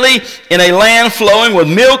greatly in a land flowing with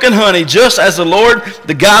milk and honey, just as the Lord,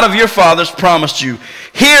 the God of your fathers, promised you.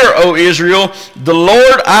 Hear, O Israel, the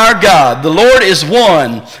Lord our God, the Lord is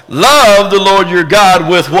one. Love the Lord your God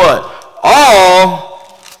with what?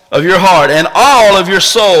 All of your heart, and all of your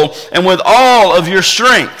soul, and with all of your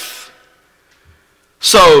strength.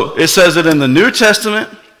 So, it says it in the New Testament,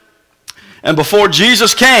 and before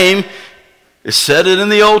Jesus came, it said it in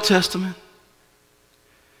the Old Testament.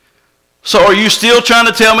 So are you still trying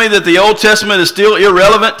to tell me that the Old Testament is still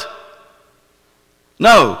irrelevant?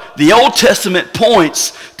 No, the Old Testament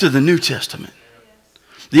points to the New Testament.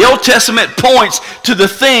 The Old Testament points to the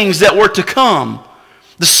things that were to come.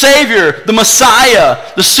 The Savior, the Messiah,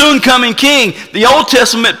 the soon-coming King. The Old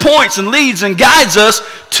Testament points and leads and guides us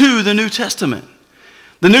to the New Testament.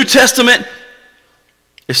 The New Testament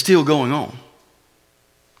is still going on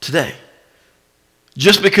today.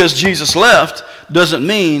 Just because Jesus left doesn't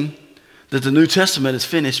mean that the New Testament is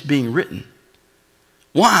finished being written.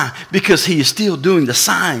 Why? Because he is still doing the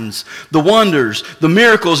signs, the wonders, the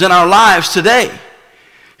miracles in our lives today.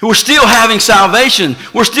 We're still having salvation.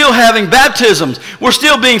 We're still having baptisms. We're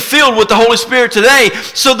still being filled with the Holy Spirit today.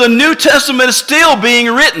 So the New Testament is still being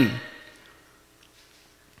written.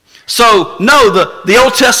 So, no, the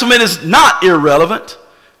Old Testament is not irrelevant.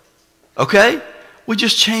 Okay? We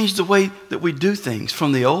just changed the way that we do things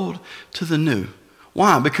from the old to the new.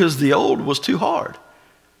 Why? Because the old was too hard.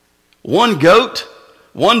 One goat,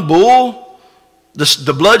 one bull,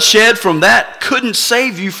 the blood shed from that couldn't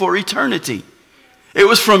save you for eternity. It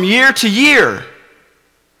was from year to year.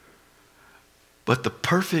 But the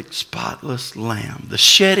perfect, spotless lamb, the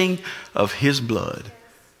shedding of his blood,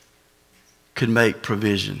 could make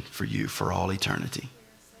provision for you for all eternity.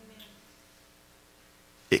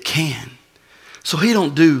 It can. So he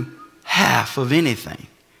don't do half of anything.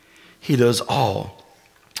 He does all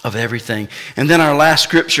of everything. And then our last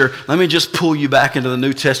scripture, let me just pull you back into the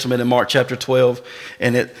New Testament in Mark chapter 12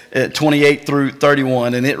 and at 28 through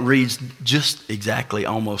 31, and it reads just exactly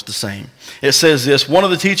almost the same. It says this: one of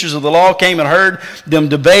the teachers of the law came and heard them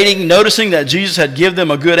debating. Noticing that Jesus had given them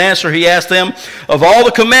a good answer, he asked them, of all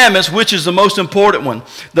the commandments, which is the most important one?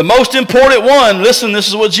 The most important one, listen, this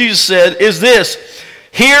is what Jesus said, is this: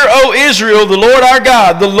 Hear, O Israel, the Lord our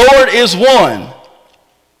God, the Lord is one.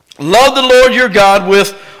 Love the Lord your God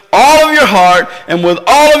with all of your heart and with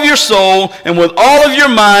all of your soul and with all of your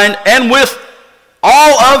mind and with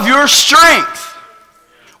all of your strength.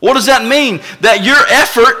 What does that mean? That your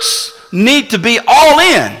efforts need to be all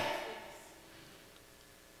in.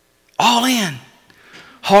 All in.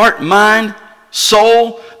 Heart, mind,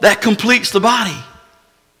 soul, that completes the body.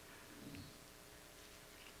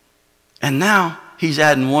 And now he's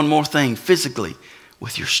adding one more thing, physically,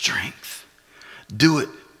 with your strength. Do it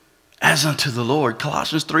as unto the Lord.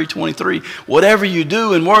 Colossians 3:23. Whatever you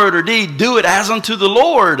do in word or deed, do it as unto the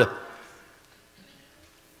Lord.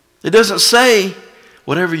 It doesn't say,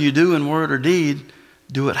 whatever you do in word or deed,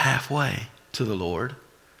 do it halfway to the Lord.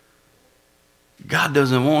 God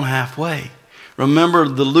doesn't want halfway. Remember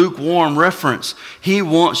the lukewarm reference. He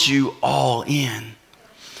wants you all in.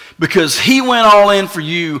 Because he went all in for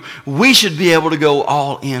you, we should be able to go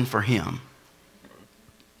all in for him.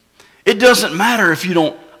 It doesn't matter if you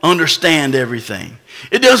don't understand everything.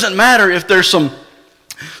 It doesn't matter if there's some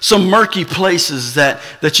murky places that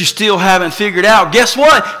you still haven't figured out. Guess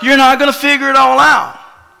what? You're not going to figure it all out.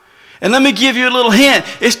 And let me give you a little hint.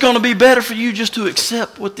 It's going to be better for you just to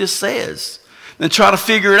accept what this says than try to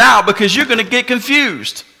figure it out, because you're going to get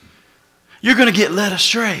confused. You're going to get led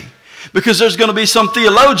astray. Because there's going to be some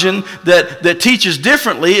theologian that teaches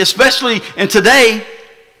differently, especially in today.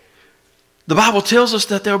 The Bible tells us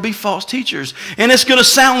that there will be false teachers. And it's going to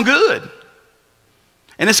sound good.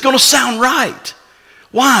 And it's going to sound right.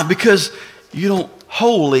 Why? Because you don't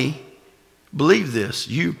wholly believe this.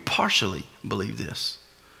 You partially believe this.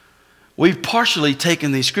 We've partially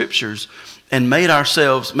taken these scriptures and made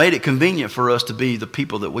it convenient for us to be the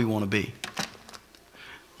people that we want to be.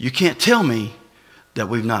 You can't tell me that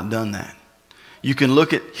we've not done that. You can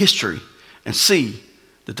look at history and see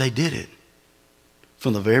that they did it.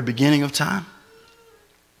 From the very beginning of time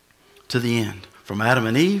to the end. From Adam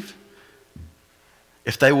and Eve,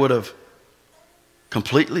 if they would have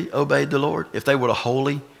completely obeyed the Lord, if they would have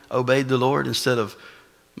wholly obeyed the Lord instead of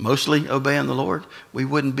mostly obeying the Lord, we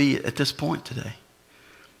wouldn't be at this point today.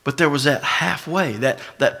 But there was that halfway,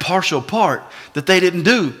 that partial part that they didn't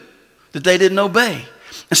do, that they didn't obey.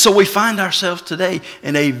 And so we find ourselves today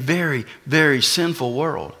in a very, very sinful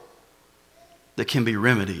world that can be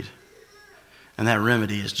remedied. And that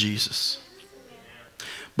remedy is Jesus.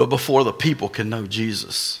 But before the people can know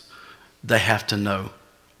Jesus, they have to know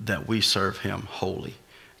that we serve him wholly,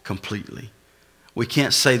 completely. We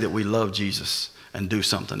can't say that we love Jesus and do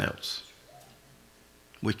something else.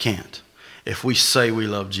 We can't. If we say we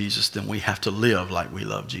love Jesus, then we have to live like we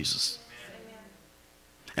love Jesus.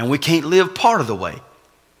 And we can't live part of the way.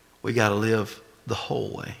 We got to live the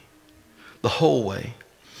whole way. The whole way.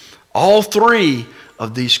 All three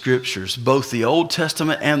of these scriptures, both the Old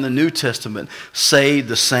Testament and the New Testament, say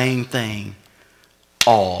the same thing.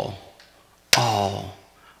 All. All.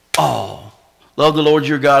 All. Love the Lord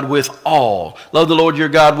your God with all. Love the Lord your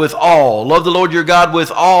God with all. Love the Lord your God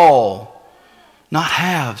with all. Not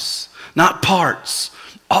halves, not parts,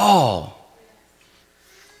 all.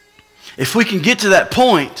 If we can get to that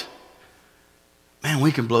point, man,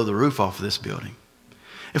 we can blow the roof off of this building.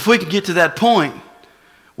 If we can get to that point,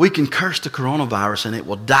 we can curse the coronavirus and it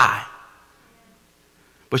will die.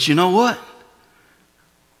 But you know what?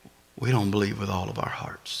 We don't believe with all of our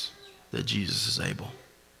hearts that Jesus is able.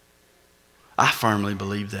 I firmly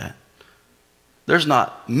believe that. There's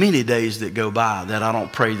not many days that go by that I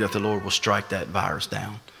don't pray that the Lord will strike that virus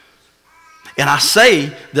down. And I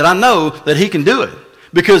say that I know that He can do it,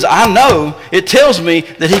 because I know it tells me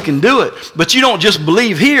that He can do it. But you don't just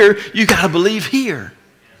believe here, you got to believe here.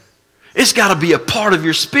 It's got to be a part of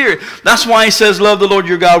your spirit. That's why He says, love the Lord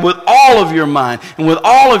your God with all of your mind and with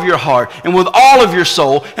all of your heart and with all of your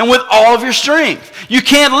soul and with all of your strength. You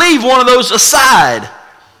can't leave one of those aside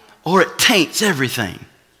or it taints everything.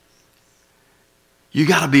 You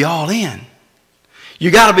got to be all in.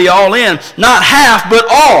 You got to be all in, not half, but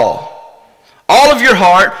all. All of your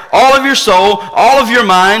heart, all of your soul, all of your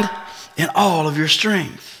mind, and all of your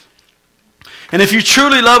strength. And if you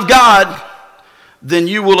truly love God, then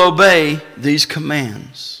you will obey these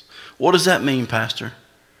commands. What does that mean, Pastor?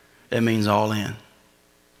 It means all in.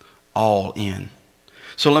 All in.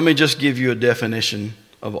 So let me just give you a definition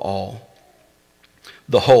of all.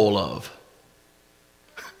 The whole of.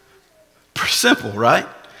 Pretty simple, right?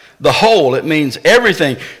 The whole, it means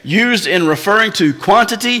everything, used in referring to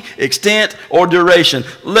quantity, extent, or duration.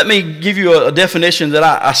 Let me give you a definition that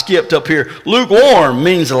I skipped up here. Lukewarm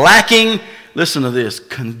means lacking, listen to this,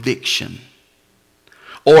 conviction,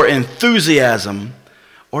 or enthusiasm,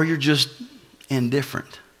 or you're just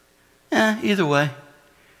indifferent. Either way.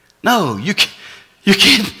 No, you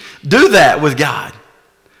can't do that with God.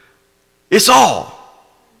 It's all,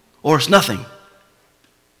 or it's nothing.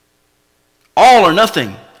 All or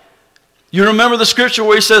nothing. You remember the scripture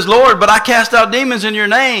where He says, Lord, but I cast out demons in your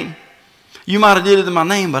name. You might have did it in my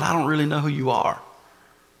name, but I don't really know who you are.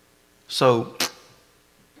 So,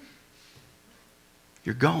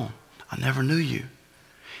 you're gone. I never knew you.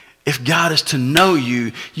 If God is to know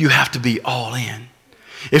you, you have to be all in.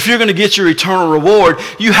 If you're going to get your eternal reward,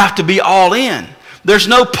 you have to be all in. There's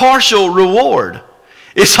no partial reward.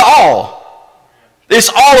 It's all. It's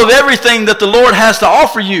all of everything that the Lord has to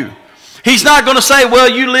offer you. He's not going to say, well,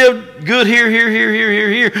 you lived good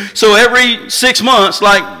here. So every 6 months,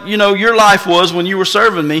 like, your life was when you were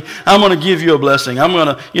serving me, I'm going to give you a blessing. I'm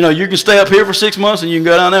going to, you can stay up here for 6 months and you can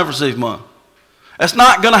go down there for 6 months. That's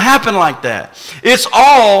not going to happen like that. It's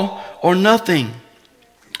all or nothing.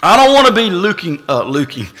 I don't want to be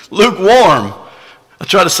lukewarm. I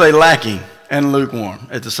try to say lacking and lukewarm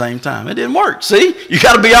at the same time. It didn't work. See? You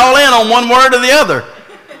got to be all in on one word or the other.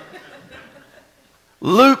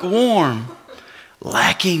 Lukewarm,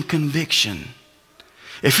 lacking conviction.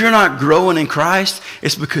 If you're not growing in Christ,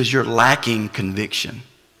 it's because you're lacking conviction.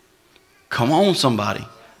 Come on, somebody.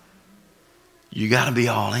 You got to be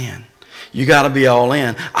all in. You got to be all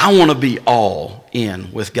in. I want to be all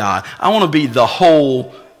in with God. I want to be the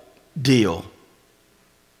whole deal.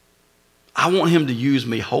 I want Him to use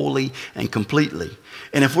me wholly and completely.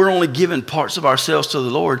 And if we're only giving parts of ourselves to the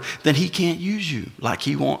Lord, then He can't use you like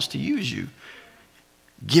He wants to use you.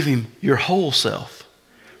 Give Him your whole self,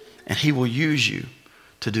 and He will use you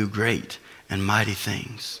to do great and mighty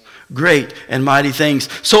things. Great and mighty things.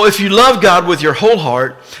 So if you love God with your whole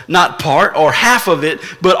heart, not part or half of it,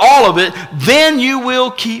 but all of it, then you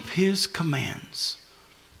will keep His commands.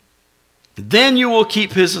 Then you will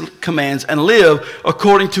keep His commands and live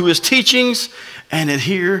according to His teachings and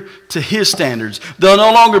adhere to His standards. They'll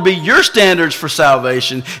no longer be your standards for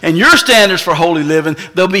salvation and your standards for holy living.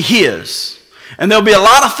 They'll be His. And there'll be a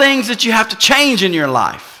lot of things that you have to change in your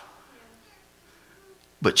life.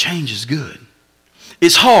 But change is good.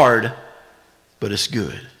 It's hard, but it's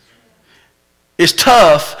good. It's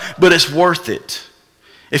tough, but it's worth it.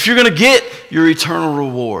 If you're going to get your eternal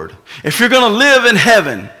reward, if you're going to live in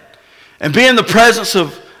heaven and be in the presence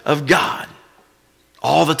of God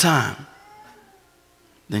all the time,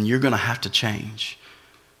 then you're going to have to change.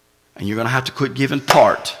 And you're going to have to quit giving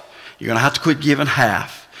part. You're going to have to quit giving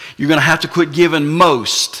half. You're going to have to quit giving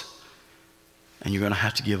most. And you're going to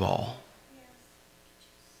have to give all.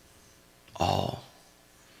 All.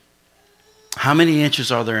 How many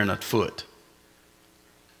inches are there in a foot?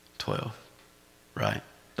 12. Right?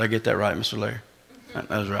 Did I get that right, Mr. Larry? That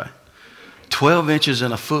was right. 12 inches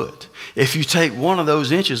in a foot. If you take one of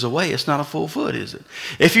those inches away, it's not a full foot, is it?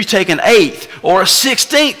 If you take an eighth or a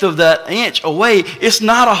 16th of that inch away, it's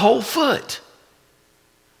not a whole foot.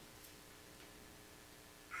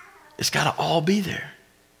 It's got to all be there.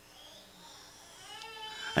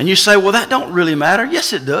 And you say, well, that don't really matter.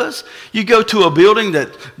 Yes, it does. You go to a building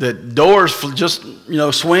that doors just,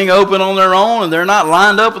 swing open on their own and they're not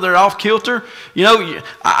lined up and they're off kilter. I've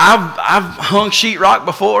hung sheetrock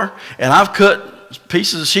before and I've cut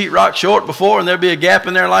pieces of sheetrock short before and there'd be a gap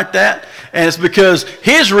in there like that. And it's because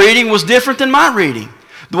his reading was different than my reading.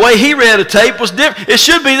 The way he read a tape was different. It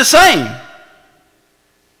should be the same.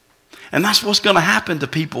 And that's what's going to happen to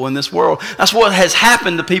people in this world. That's what has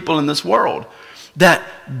happened to people in this world. That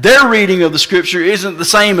their reading of the Scripture isn't the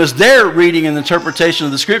same as their reading and interpretation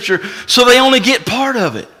of the Scripture, so they only get part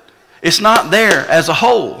of it. It's not there as a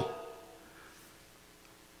whole.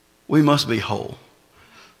 We must be whole.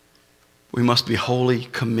 We must be wholly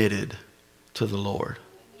committed to the Lord.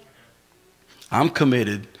 I'm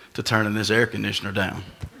committed to turning this air conditioner down.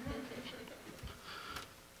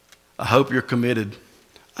 I hope you're committed.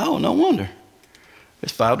 Oh, no wonder.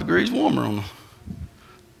 It's 5 degrees warmer on the...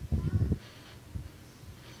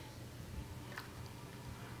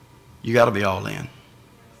 You got to be all in.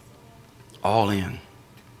 All in.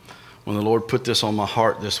 When the Lord put this on my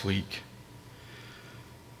heart this week,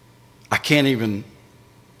 I can't even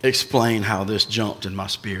explain how this jumped in my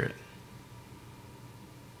spirit.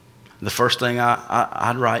 The first thing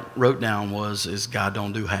I wrote down is God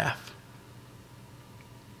don't do half.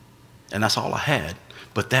 And that's all I had.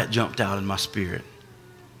 But that jumped out in my spirit.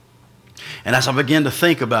 And as I began to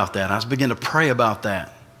think about that, as I began to pray about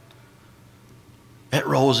that, it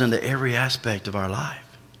rolls into every aspect of our life.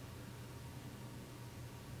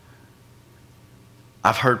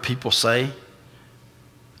 I've heard people say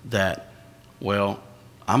that, well,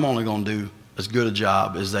 I'm only going to do as good a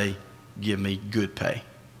job as they give me good pay.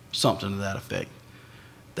 Something to that effect.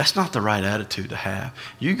 That's not the right attitude to have.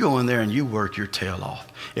 You go in there and you work your tail off.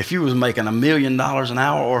 If you was making $1 million an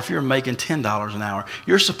hour or if you're making $10 an hour,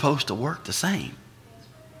 you're supposed to work the same.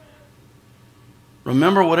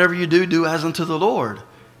 Remember, whatever you do, do as unto the Lord.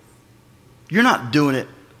 You're not doing it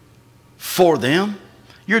for them.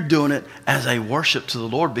 You're doing it as a worship to the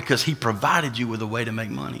Lord because He provided you with a way to make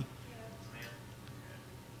money.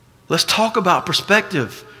 Let's talk about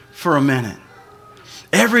perspective for a minute.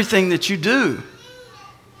 Everything that you do.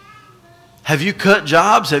 Have you cut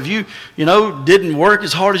jobs? Have you, didn't work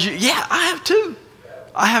as hard as you? Yeah, I have too.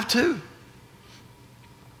 I have too.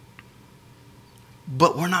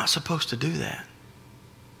 But we're not supposed to do that.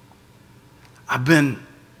 I've been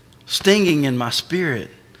stinging in my spirit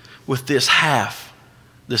with this half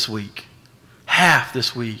this week. Half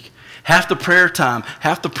this week. Half the prayer time,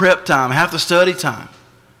 half the prep time, half the study time,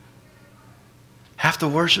 half the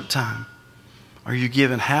worship time. Are you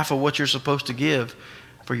giving half of what you're supposed to give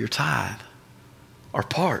for your tithe or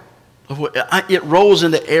part of what it rolls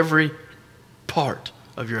into every part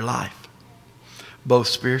of your life, both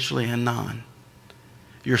spiritually and non.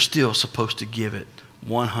 You're still supposed to give it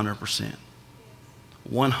 100%.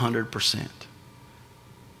 100%.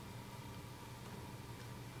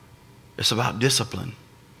 It's about discipline.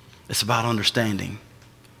 It's about understanding.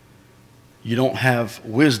 You don't have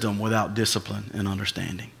wisdom without discipline and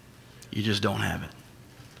understanding. You just don't have it.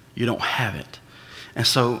 You don't have it. And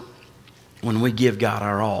so when we give God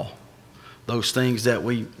our all, those things that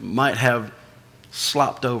we might have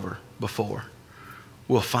slopped over before,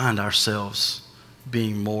 we'll find ourselves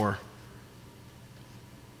being more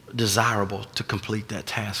desirable to complete that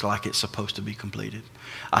task like it's supposed to be completed.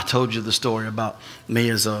 I told you the story about me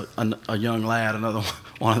as a young lad, another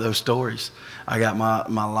one of those stories. I got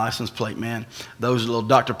my license plate, man. Those little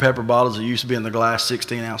Dr. Pepper bottles that used to be in the glass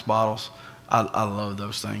 16-ounce bottles, I love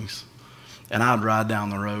those things. And I'd ride down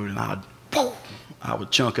the road and I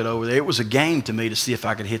would chunk it over there. It was a game to me to see if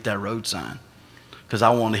I could hit that road sign because I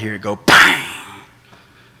wanted to hear it go bang.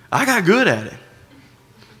 I got good at it.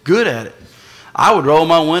 Good at it. I would roll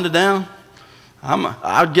my window down.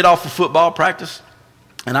 I'd get off of football practice,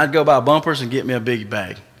 and I'd go buy bumpers and get me a biggie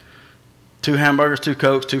bag. 2 hamburgers, 2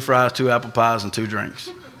 Cokes, 2 fries, 2 apple pies, and 2 drinks.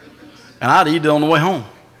 And I'd eat it on the way home,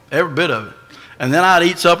 every bit of it. And then I'd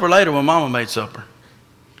eat supper later when Mama made supper.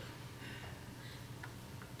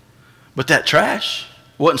 But that trash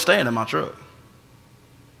wasn't staying in my truck.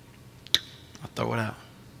 I'd throw it out.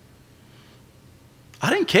 I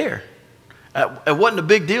didn't care. It wasn't a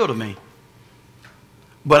big deal to me.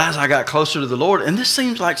 But as I got closer to the Lord, and this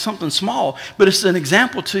seems like something small, but it's an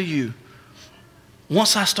example to you.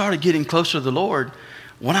 Once I started getting closer to the Lord,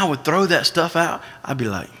 when I would throw that stuff out, I'd be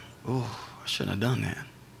like, oh, I shouldn't have done that.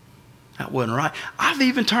 That wasn't right. I've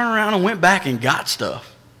even turned around and went back and got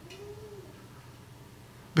stuff.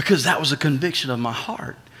 Because that was a conviction of my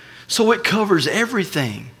heart. So it covers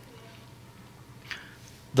everything.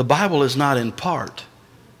 The Bible is not in part.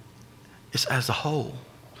 It's as a whole.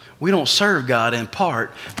 We don't serve God in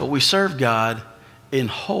part, but we serve God in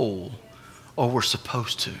whole, or we're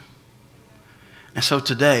supposed to. And so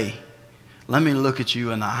today, let me look at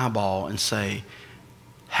you in the eyeball and say,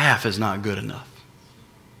 half is not good enough.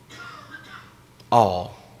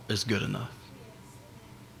 All is good enough.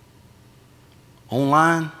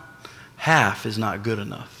 Online, half is not good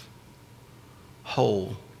enough.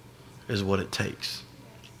 Whole is what it takes.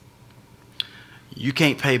 You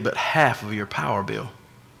can't pay but half of your power bill,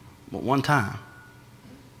 but one time.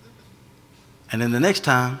 And then the next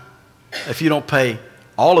time, if you don't pay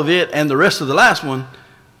all of it and the rest of the last one,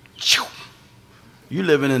 you're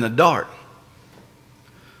living in the dark.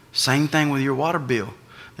 Same thing with your water bill.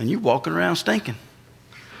 And you walking around stinking.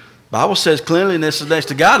 Bible says cleanliness is next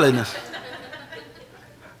to godliness.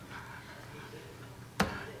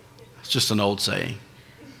 It's just an old saying.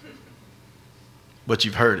 But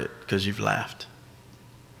you've heard it because you've laughed.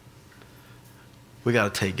 We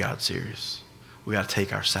got to take God serious. We got to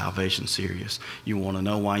take our salvation serious. You want to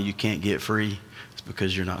know why you can't get free? It's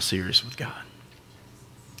because you're not serious with God.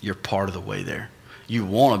 You're part of the way there. You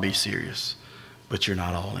want to be serious, but you're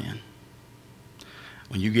not all in.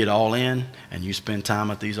 When you get all in and you spend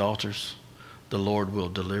time at these altars, the Lord will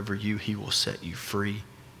deliver you. He will set you free.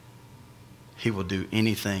 He will do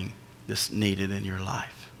anything that's needed in your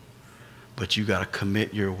life. But you got to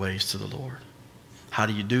commit your ways to the Lord. How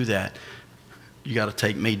do you do that? You got to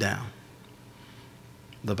take me down.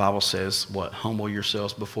 The Bible says, what? Humble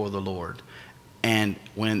yourselves before the Lord. And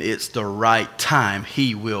when it's the right time,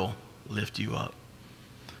 He will lift you up.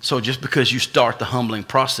 So just because you start the humbling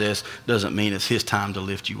process doesn't mean it's His time to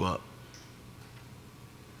lift you up.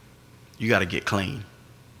 You got to get clean.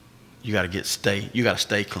 You got to stay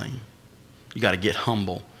clean. You got to get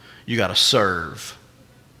humble. You got to serve.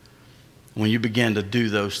 When you begin to do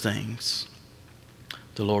those things,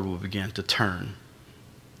 the Lord will begin to turn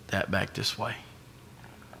that back this way.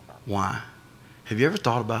 Why? Have you ever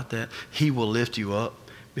thought about that? He will lift you up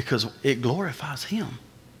because it glorifies Him.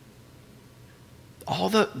 All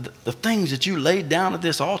the things that you laid down at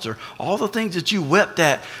this altar, all the things that you wept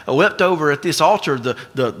over at this altar,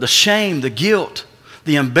 the shame, the guilt,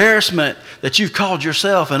 the embarrassment that you've caused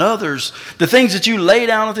yourself and others, the things that you lay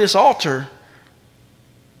down at this altar,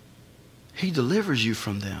 He delivers you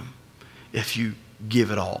from them if you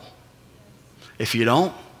give it all. If you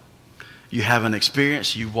don't, you have an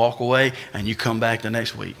experience, you walk away, and you come back the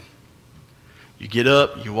next week. You get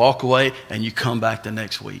up, you walk away, and you come back the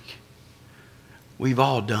next week. We've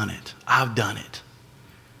all done it. I've done it.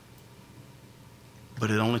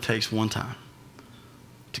 But it only takes one time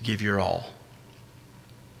to give your all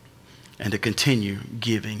and to continue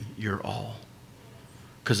giving your all.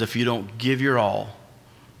 Because if you don't give your all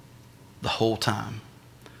the whole time,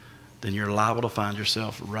 then you're liable to find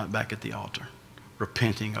yourself right back at the altar,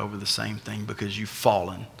 repenting over the same thing because you've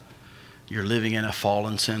fallen. You're living in a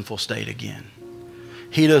fallen, sinful state again.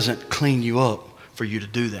 He doesn't clean you up for you to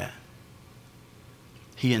do that.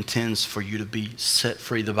 He intends for you to be set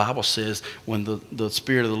free. The Bible says when the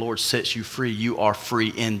Spirit of the Lord sets you free, you are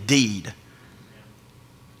free indeed.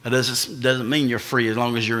 That doesn't mean you're free as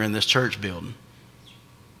long as you're in this church building.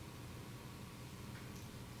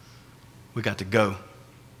 We got to go.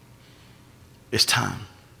 It's time.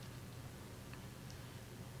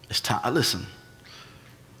 It's time. Listen,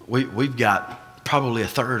 we've got probably a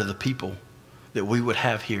third of the people that we would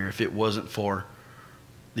have here if it wasn't for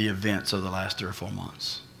the events of the last 3 or 4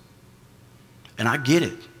 months. And I get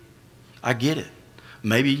it. I get it.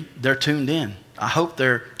 Maybe they're tuned in. I hope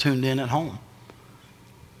they're tuned in at home.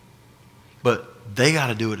 But they got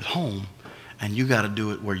to do it at home, and you got to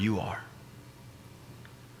do it where you are.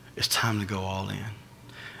 It's time to go all in.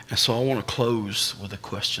 And so I want to close with a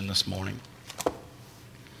question this morning.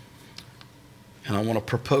 And I want to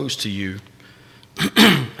propose to you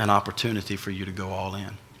an opportunity for you to go all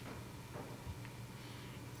in.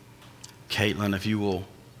 Caitlin, if you will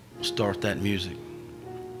start that music.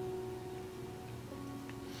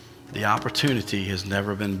 The opportunity has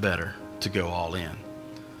never been better to go all in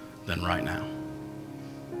than right now.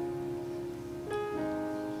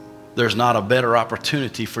 There's not a better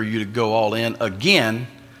opportunity for you to go all in again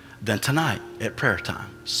than tonight at prayer time,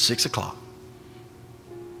 6 o'clock.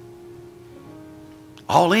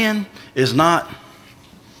 All in is not,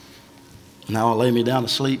 now I'll lay me down to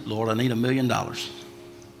sleep, Lord, I need $1 million.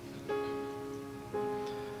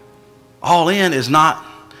 All in is not,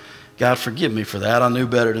 God forgive me for that, I knew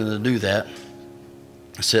better than to do that,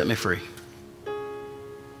 set me free.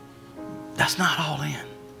 That's not all in.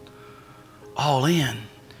 All in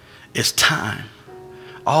is time.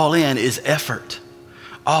 All in is effort.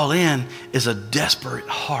 All in is a desperate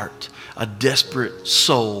heart, a desperate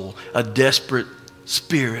soul, a desperate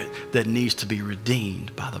spirit that needs to be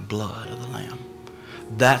redeemed by the blood of the Lamb.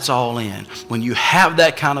 That's all in. When you have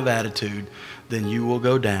that kind of attitude, then you will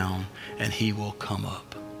go down and he will come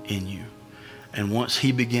up in you. And once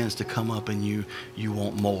he begins to come up in you, you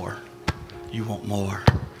want more. You want more.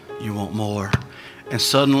 You want more. And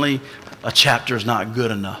suddenly a chapter is not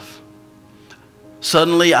good enough.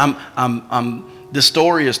 Suddenly this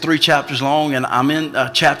story is 3 chapters long and I'm in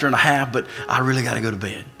a chapter and a half, but I really got to go to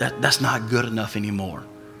bed. That's not good enough anymore.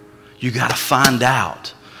 You got to find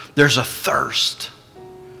out. There's a thirst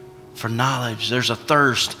for knowledge. There's a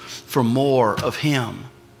thirst for more of him.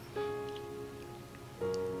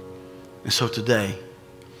 And so today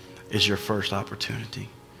is your first opportunity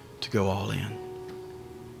to go all in.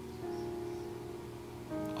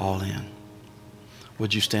 All in.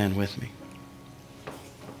 Would you stand with me?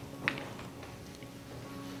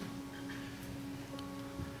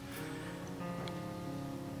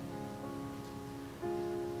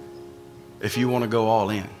 If you want to go all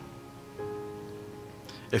in,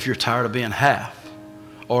 if you're tired of being half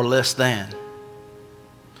or less than,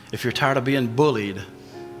 if you're tired of being bullied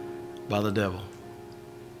by the devil,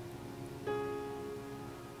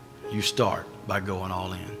 you start by going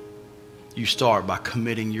all in. You start by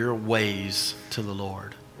committing your ways to the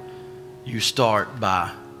Lord. You start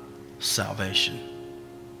by salvation.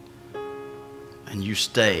 And you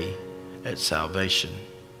stay at salvation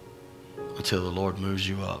until the Lord moves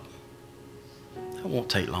you up. That won't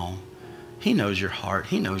take long. He knows your heart.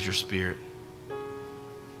 He knows your spirit.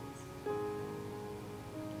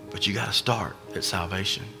 But you got to start at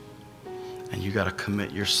salvation. And you got to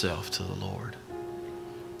commit yourself to the Lord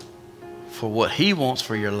for what he wants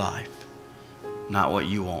for your life, not what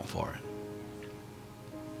you want for it.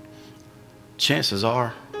 Chances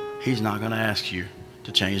are he's not going to ask you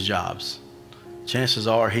to change jobs. Chances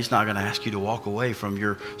are he's not going to ask you to walk away from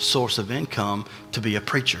your source of income to be a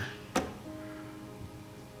preacher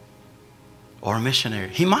or a missionary.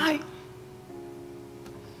 He might,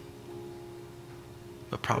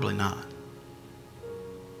 but probably not.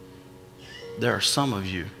 There are some of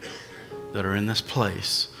you that are in this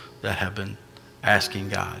place that have been asking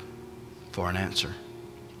God for an answer,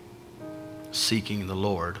 seeking the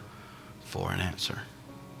Lord for an answer.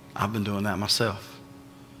 I've been doing that myself.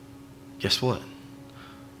 Guess what?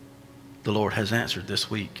 The Lord has answered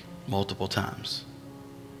this week multiple times.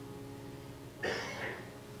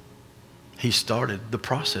 He started the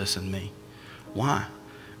process in me. Why?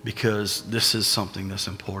 Because this is something that's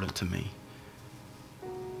important to me.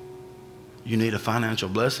 You need a financial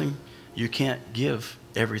blessing. You can't give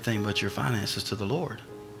everything but your finances to the Lord.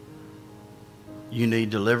 You need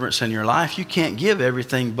deliverance in your life. You can't give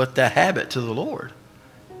everything but that habit to the Lord.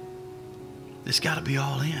 It's got to be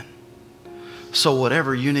all in. So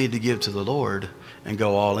whatever you need to give to the Lord and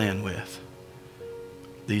go all in with,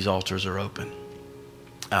 these altars are open.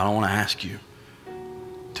 I don't want to ask you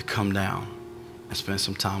to come down and spend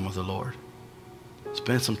some time with the Lord.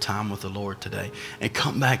 Spend some time with the Lord today. And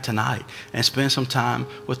come back tonight and spend some time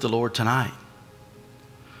with the Lord tonight.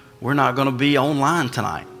 We're not going to be online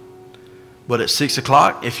tonight. But at 6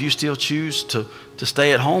 o'clock, if you still choose to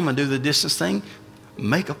stay at home and do the distance thing,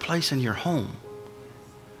 make a place in your home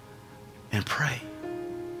and pray.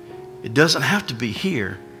 It doesn't have to be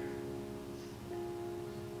here,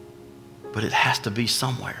 but it has to be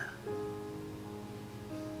somewhere.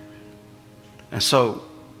 And so,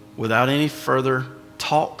 without any further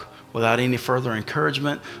talk, without any further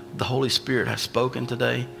encouragement, the Holy Spirit has spoken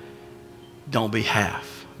today. Don't be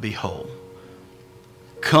half, be whole.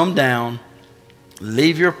 Come down,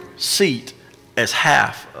 leave your seat as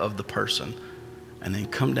half of the person, and then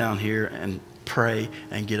come down here and pray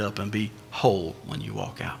and get up and be whole when you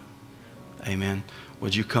walk out. Amen.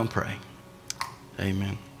 Would you come pray?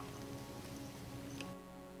 Amen.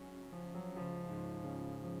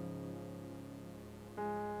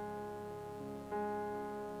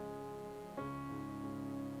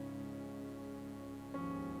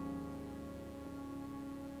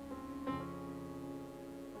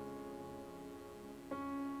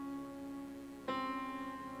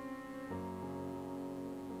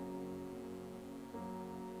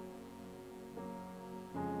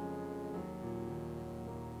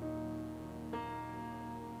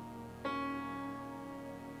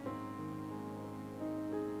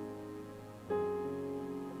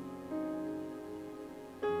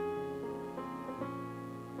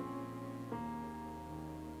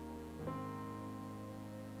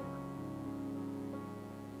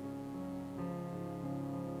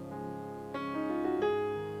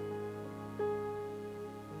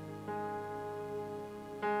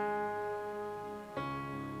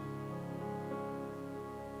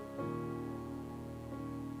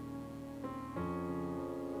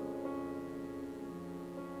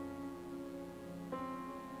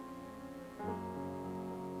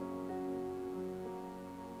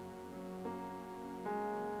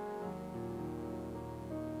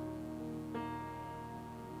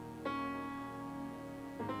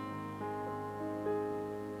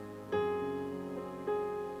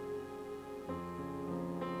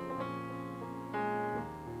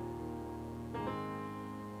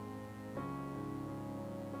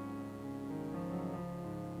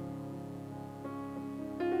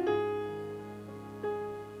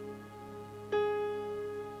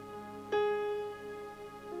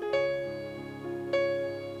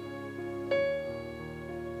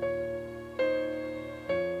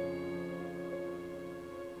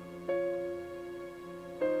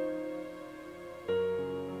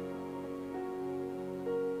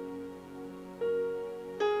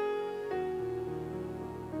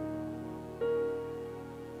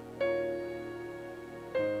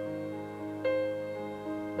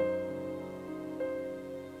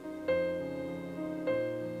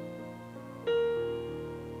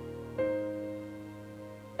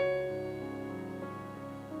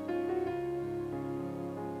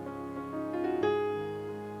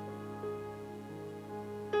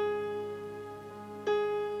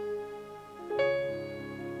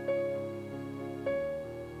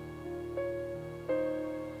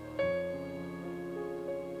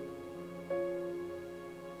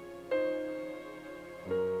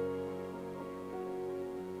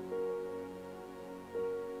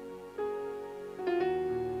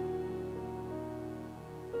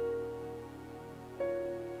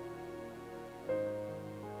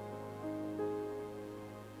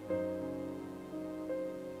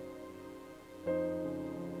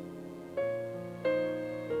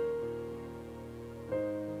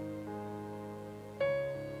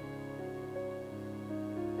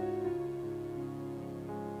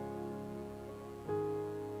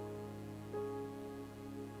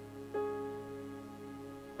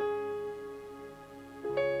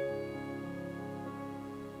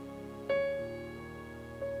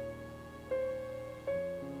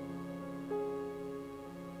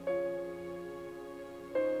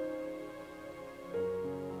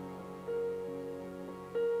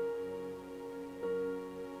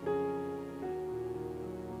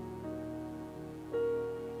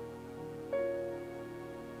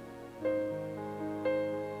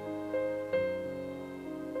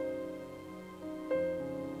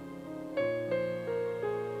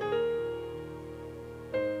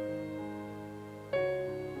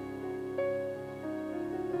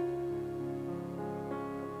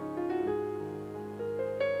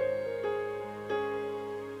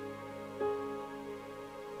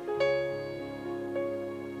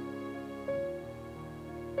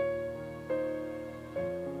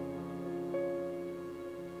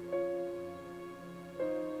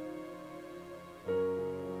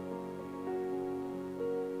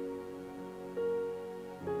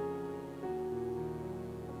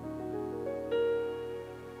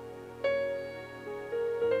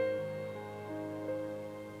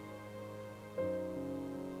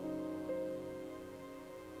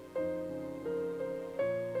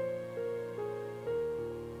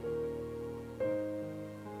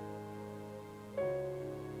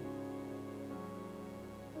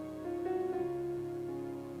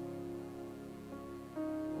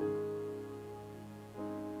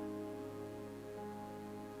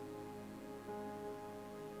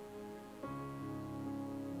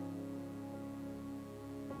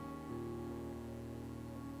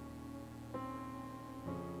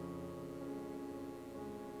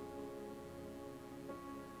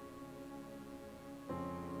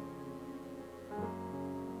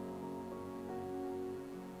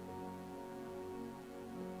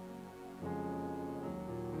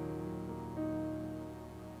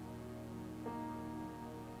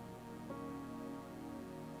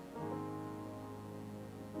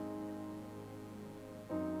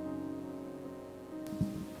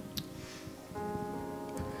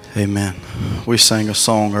 Amen. We sang a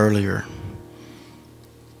song earlier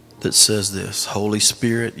that says this: Holy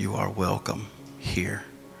Spirit, you are welcome here.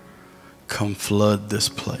 Come flood this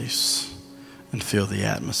place and fill the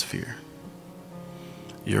atmosphere.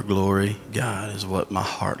 Your glory, God, is what my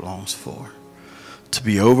heart longs for. To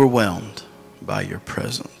be overwhelmed by your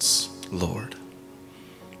presence, Lord.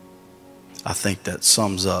 I think that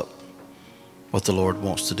sums up what the Lord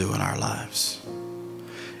wants to do in our lives.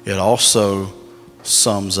 It also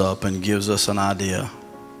sums up and gives us an idea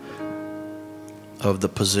of the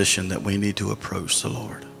position that we need to approach the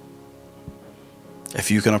Lord.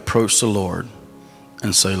 If you can approach the Lord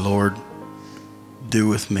and say, Lord, do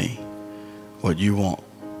with me what you want,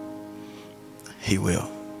 He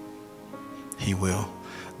will. He will.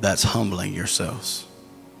 That's humbling yourselves.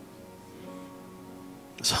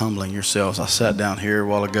 It's humbling yourselves. I sat down here a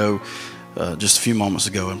while ago, just a few moments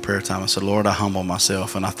ago in prayer time. I said, Lord, I humble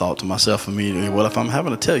myself. And I thought to myself immediately, well, if I'm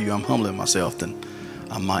having to tell you I'm humbling myself, then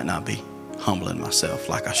I might not be humbling myself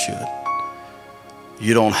like I should.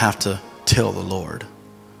 You don't have to tell the Lord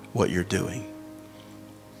what you're doing.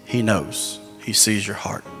 He knows. He sees your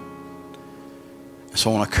heart.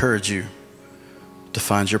 So I want to encourage you to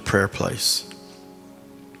find your prayer place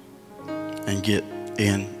and get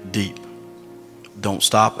in deep. Don't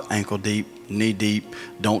stop ankle deep, knee deep.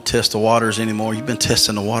 Don't test the waters anymore. You've been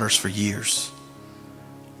testing the waters for years.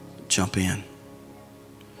 Jump in.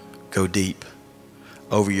 Go deep.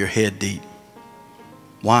 Over your head deep.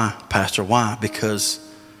 Why, Pastor? Why? Because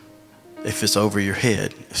if it's over your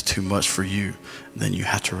head, it's too much for you. Then you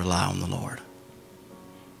have to rely on the Lord.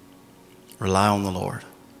 Rely on the Lord.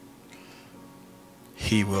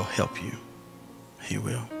 He will help you. He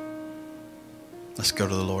will. Let's go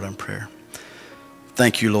to the Lord in prayer.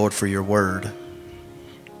 Thank you, Lord, for your word.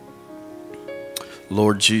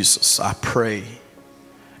 Lord Jesus, I pray,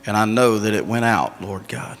 and I know that it went out, Lord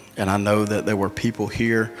God, and I know that there were people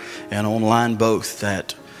here and online both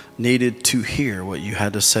that needed to hear what you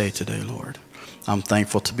had to say today, Lord. I'm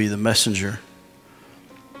thankful to be the messenger.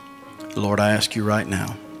 Lord, I ask you right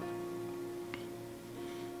now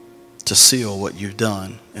to seal what you've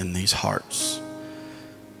done in these hearts.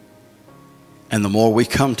 And the more we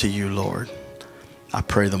come to you, Lord, I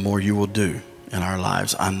pray the more you will do in our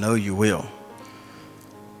lives. I know you will.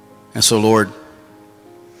 And so, Lord,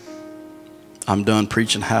 I'm done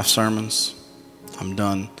preaching half sermons. I'm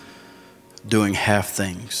done doing half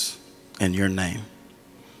things in your name.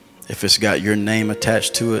 If it's got your name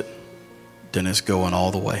attached to it, then it's going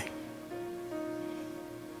all the way.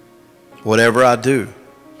 Whatever I do,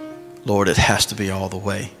 Lord, it has to be all the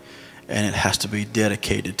way, and it has to be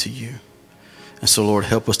dedicated to you. And so, Lord,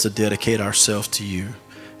 help us to dedicate ourselves to you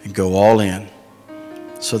and go all in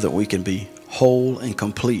so that we can be whole and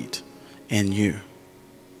complete in you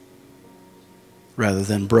rather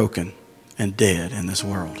than broken and dead in this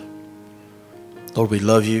world. Lord, we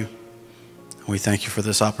love you. We thank you for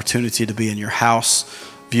this opportunity to be in your house,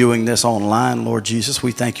 viewing this online. Lord Jesus,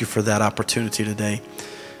 we thank you for that opportunity today.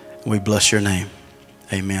 We bless your name.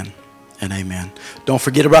 Amen and amen. Don't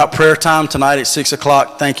forget about prayer time tonight at 6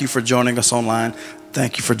 o'clock. Thank you for joining us online.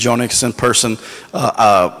 Thank you for joining us in person.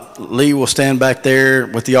 Lee will stand back there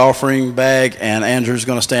with the offering bag, and Andrew's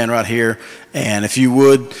going to stand right here. And if you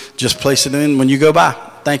would, just place it in when you go by.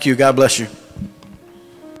 Thank you. God bless you.